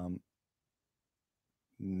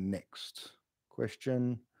 Next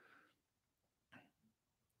question.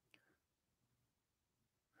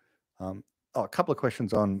 A couple of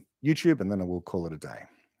questions on YouTube, and then I will call it a day.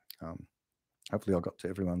 Hopefully I got to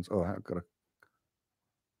everyone's. Oh, I've got to.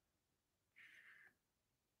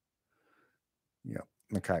 Yeah.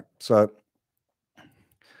 Okay. So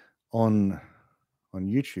on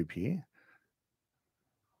YouTube here,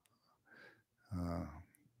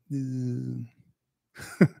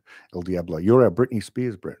 El Diablo, you're our Britney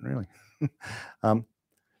Spears, Brett, really.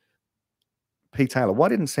 P. Taylor, why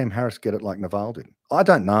didn't Sam Harris get it like Naval did? I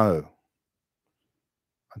don't know.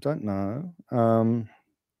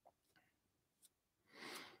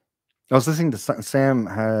 I was listening to Sam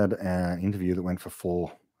had an interview that went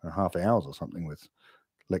for 4.5 hours or something with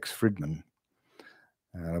Lex Fridman.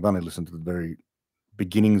 I've only listened to the very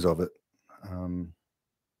beginnings of it.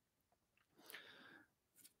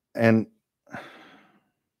 And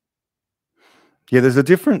yeah, there's a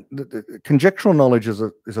different conjectural knowledge is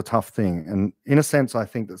a tough thing. And in a sense, I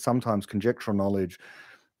think that sometimes conjectural knowledge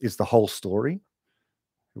is the whole story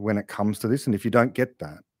when it comes to this. And if you don't get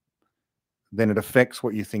that, then it affects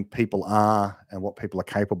what you think people are and what people are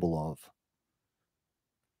capable of.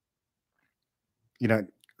 You know,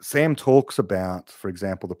 Sam talks about, for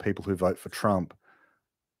example, the people who vote for Trump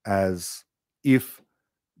as if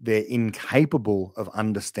they're incapable of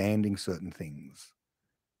understanding certain things,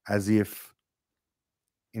 as if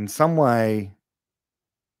in some way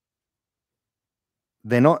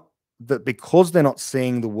they're not, that because they're not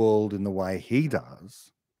seeing the world in the way he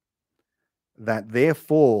does, that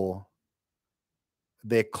therefore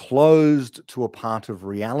they're closed to a part of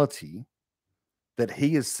reality that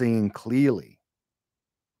he is seeing clearly.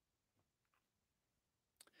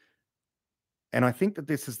 And I think that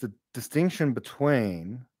this is the distinction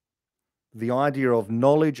between the idea of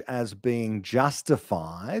knowledge as being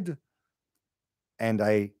justified and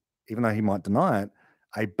even though he might deny it,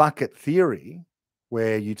 a bucket theory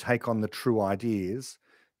where you take on the true ideas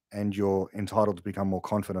and you're entitled to become more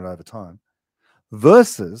confident over time,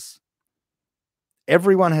 versus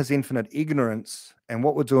everyone has infinite ignorance, and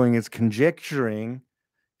what we're doing is conjecturing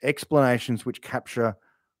explanations which capture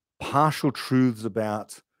partial truths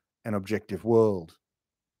about an objective world.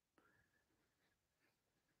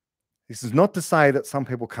 This is not to say that some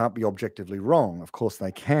people can't be objectively wrong. Of course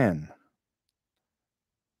they can.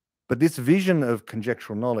 But this vision of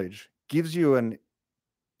conjectural knowledge gives you an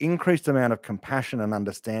increased amount of compassion and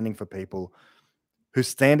understanding for people who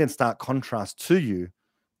stand in stark contrast to you,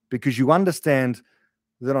 because you understand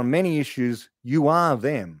that on many issues, you are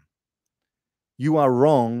them. You are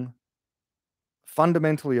wrong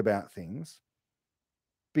fundamentally about things,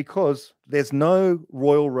 because there's no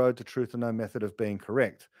royal road to truth and no method of being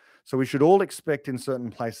correct. So we should all expect in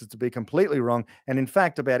certain places to be completely wrong. And in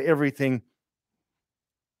fact, about everything,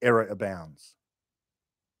 error abounds.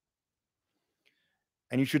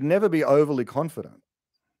 And you should never be overly confident.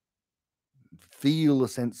 Feel a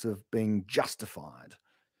sense of being justified,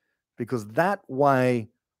 because that way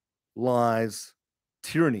lies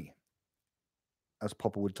tyranny, as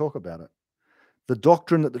Popper would talk about it. The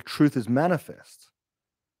doctrine that the truth is manifest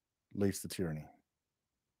leads to tyranny.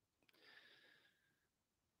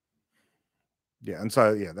 Yeah, and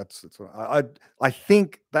so that's what I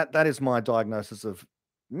think that is my diagnosis of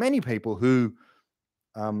many people who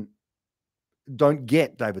don't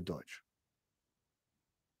get David Deutsch.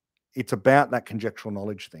 It's about that conjectural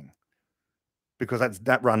knowledge thing, because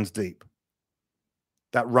that runs deep.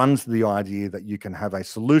 That runs the idea that you can have a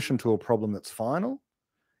solution to a problem that's final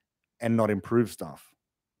and not improve stuff.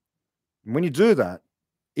 And when you do that,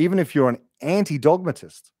 even if you're an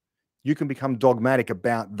anti-dogmatist, you can become dogmatic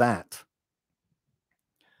about that,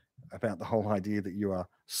 about the whole idea that you are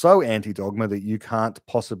so anti-dogma that you can't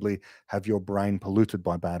possibly have your brain polluted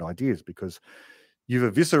by bad ideas because you've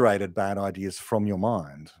eviscerated bad ideas from your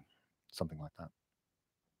mind, something like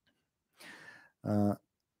that.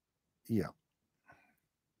 Yeah.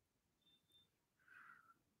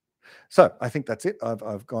 So I think that's it.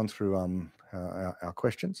 I've gone through our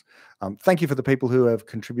questions. Thank you for the people who have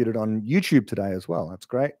contributed on YouTube today as well. That's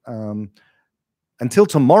great. Until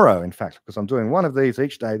tomorrow, in fact, because I'm doing one of these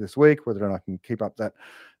each day this week. Whether or not I can keep up that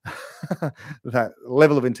that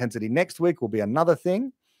level of intensity next week will be another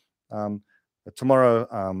thing. But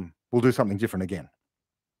tomorrow we'll do something different again.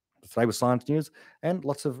 Today was science news and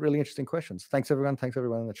lots of really interesting questions. Thanks everyone. Thanks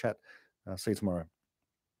everyone in the chat. See you tomorrow.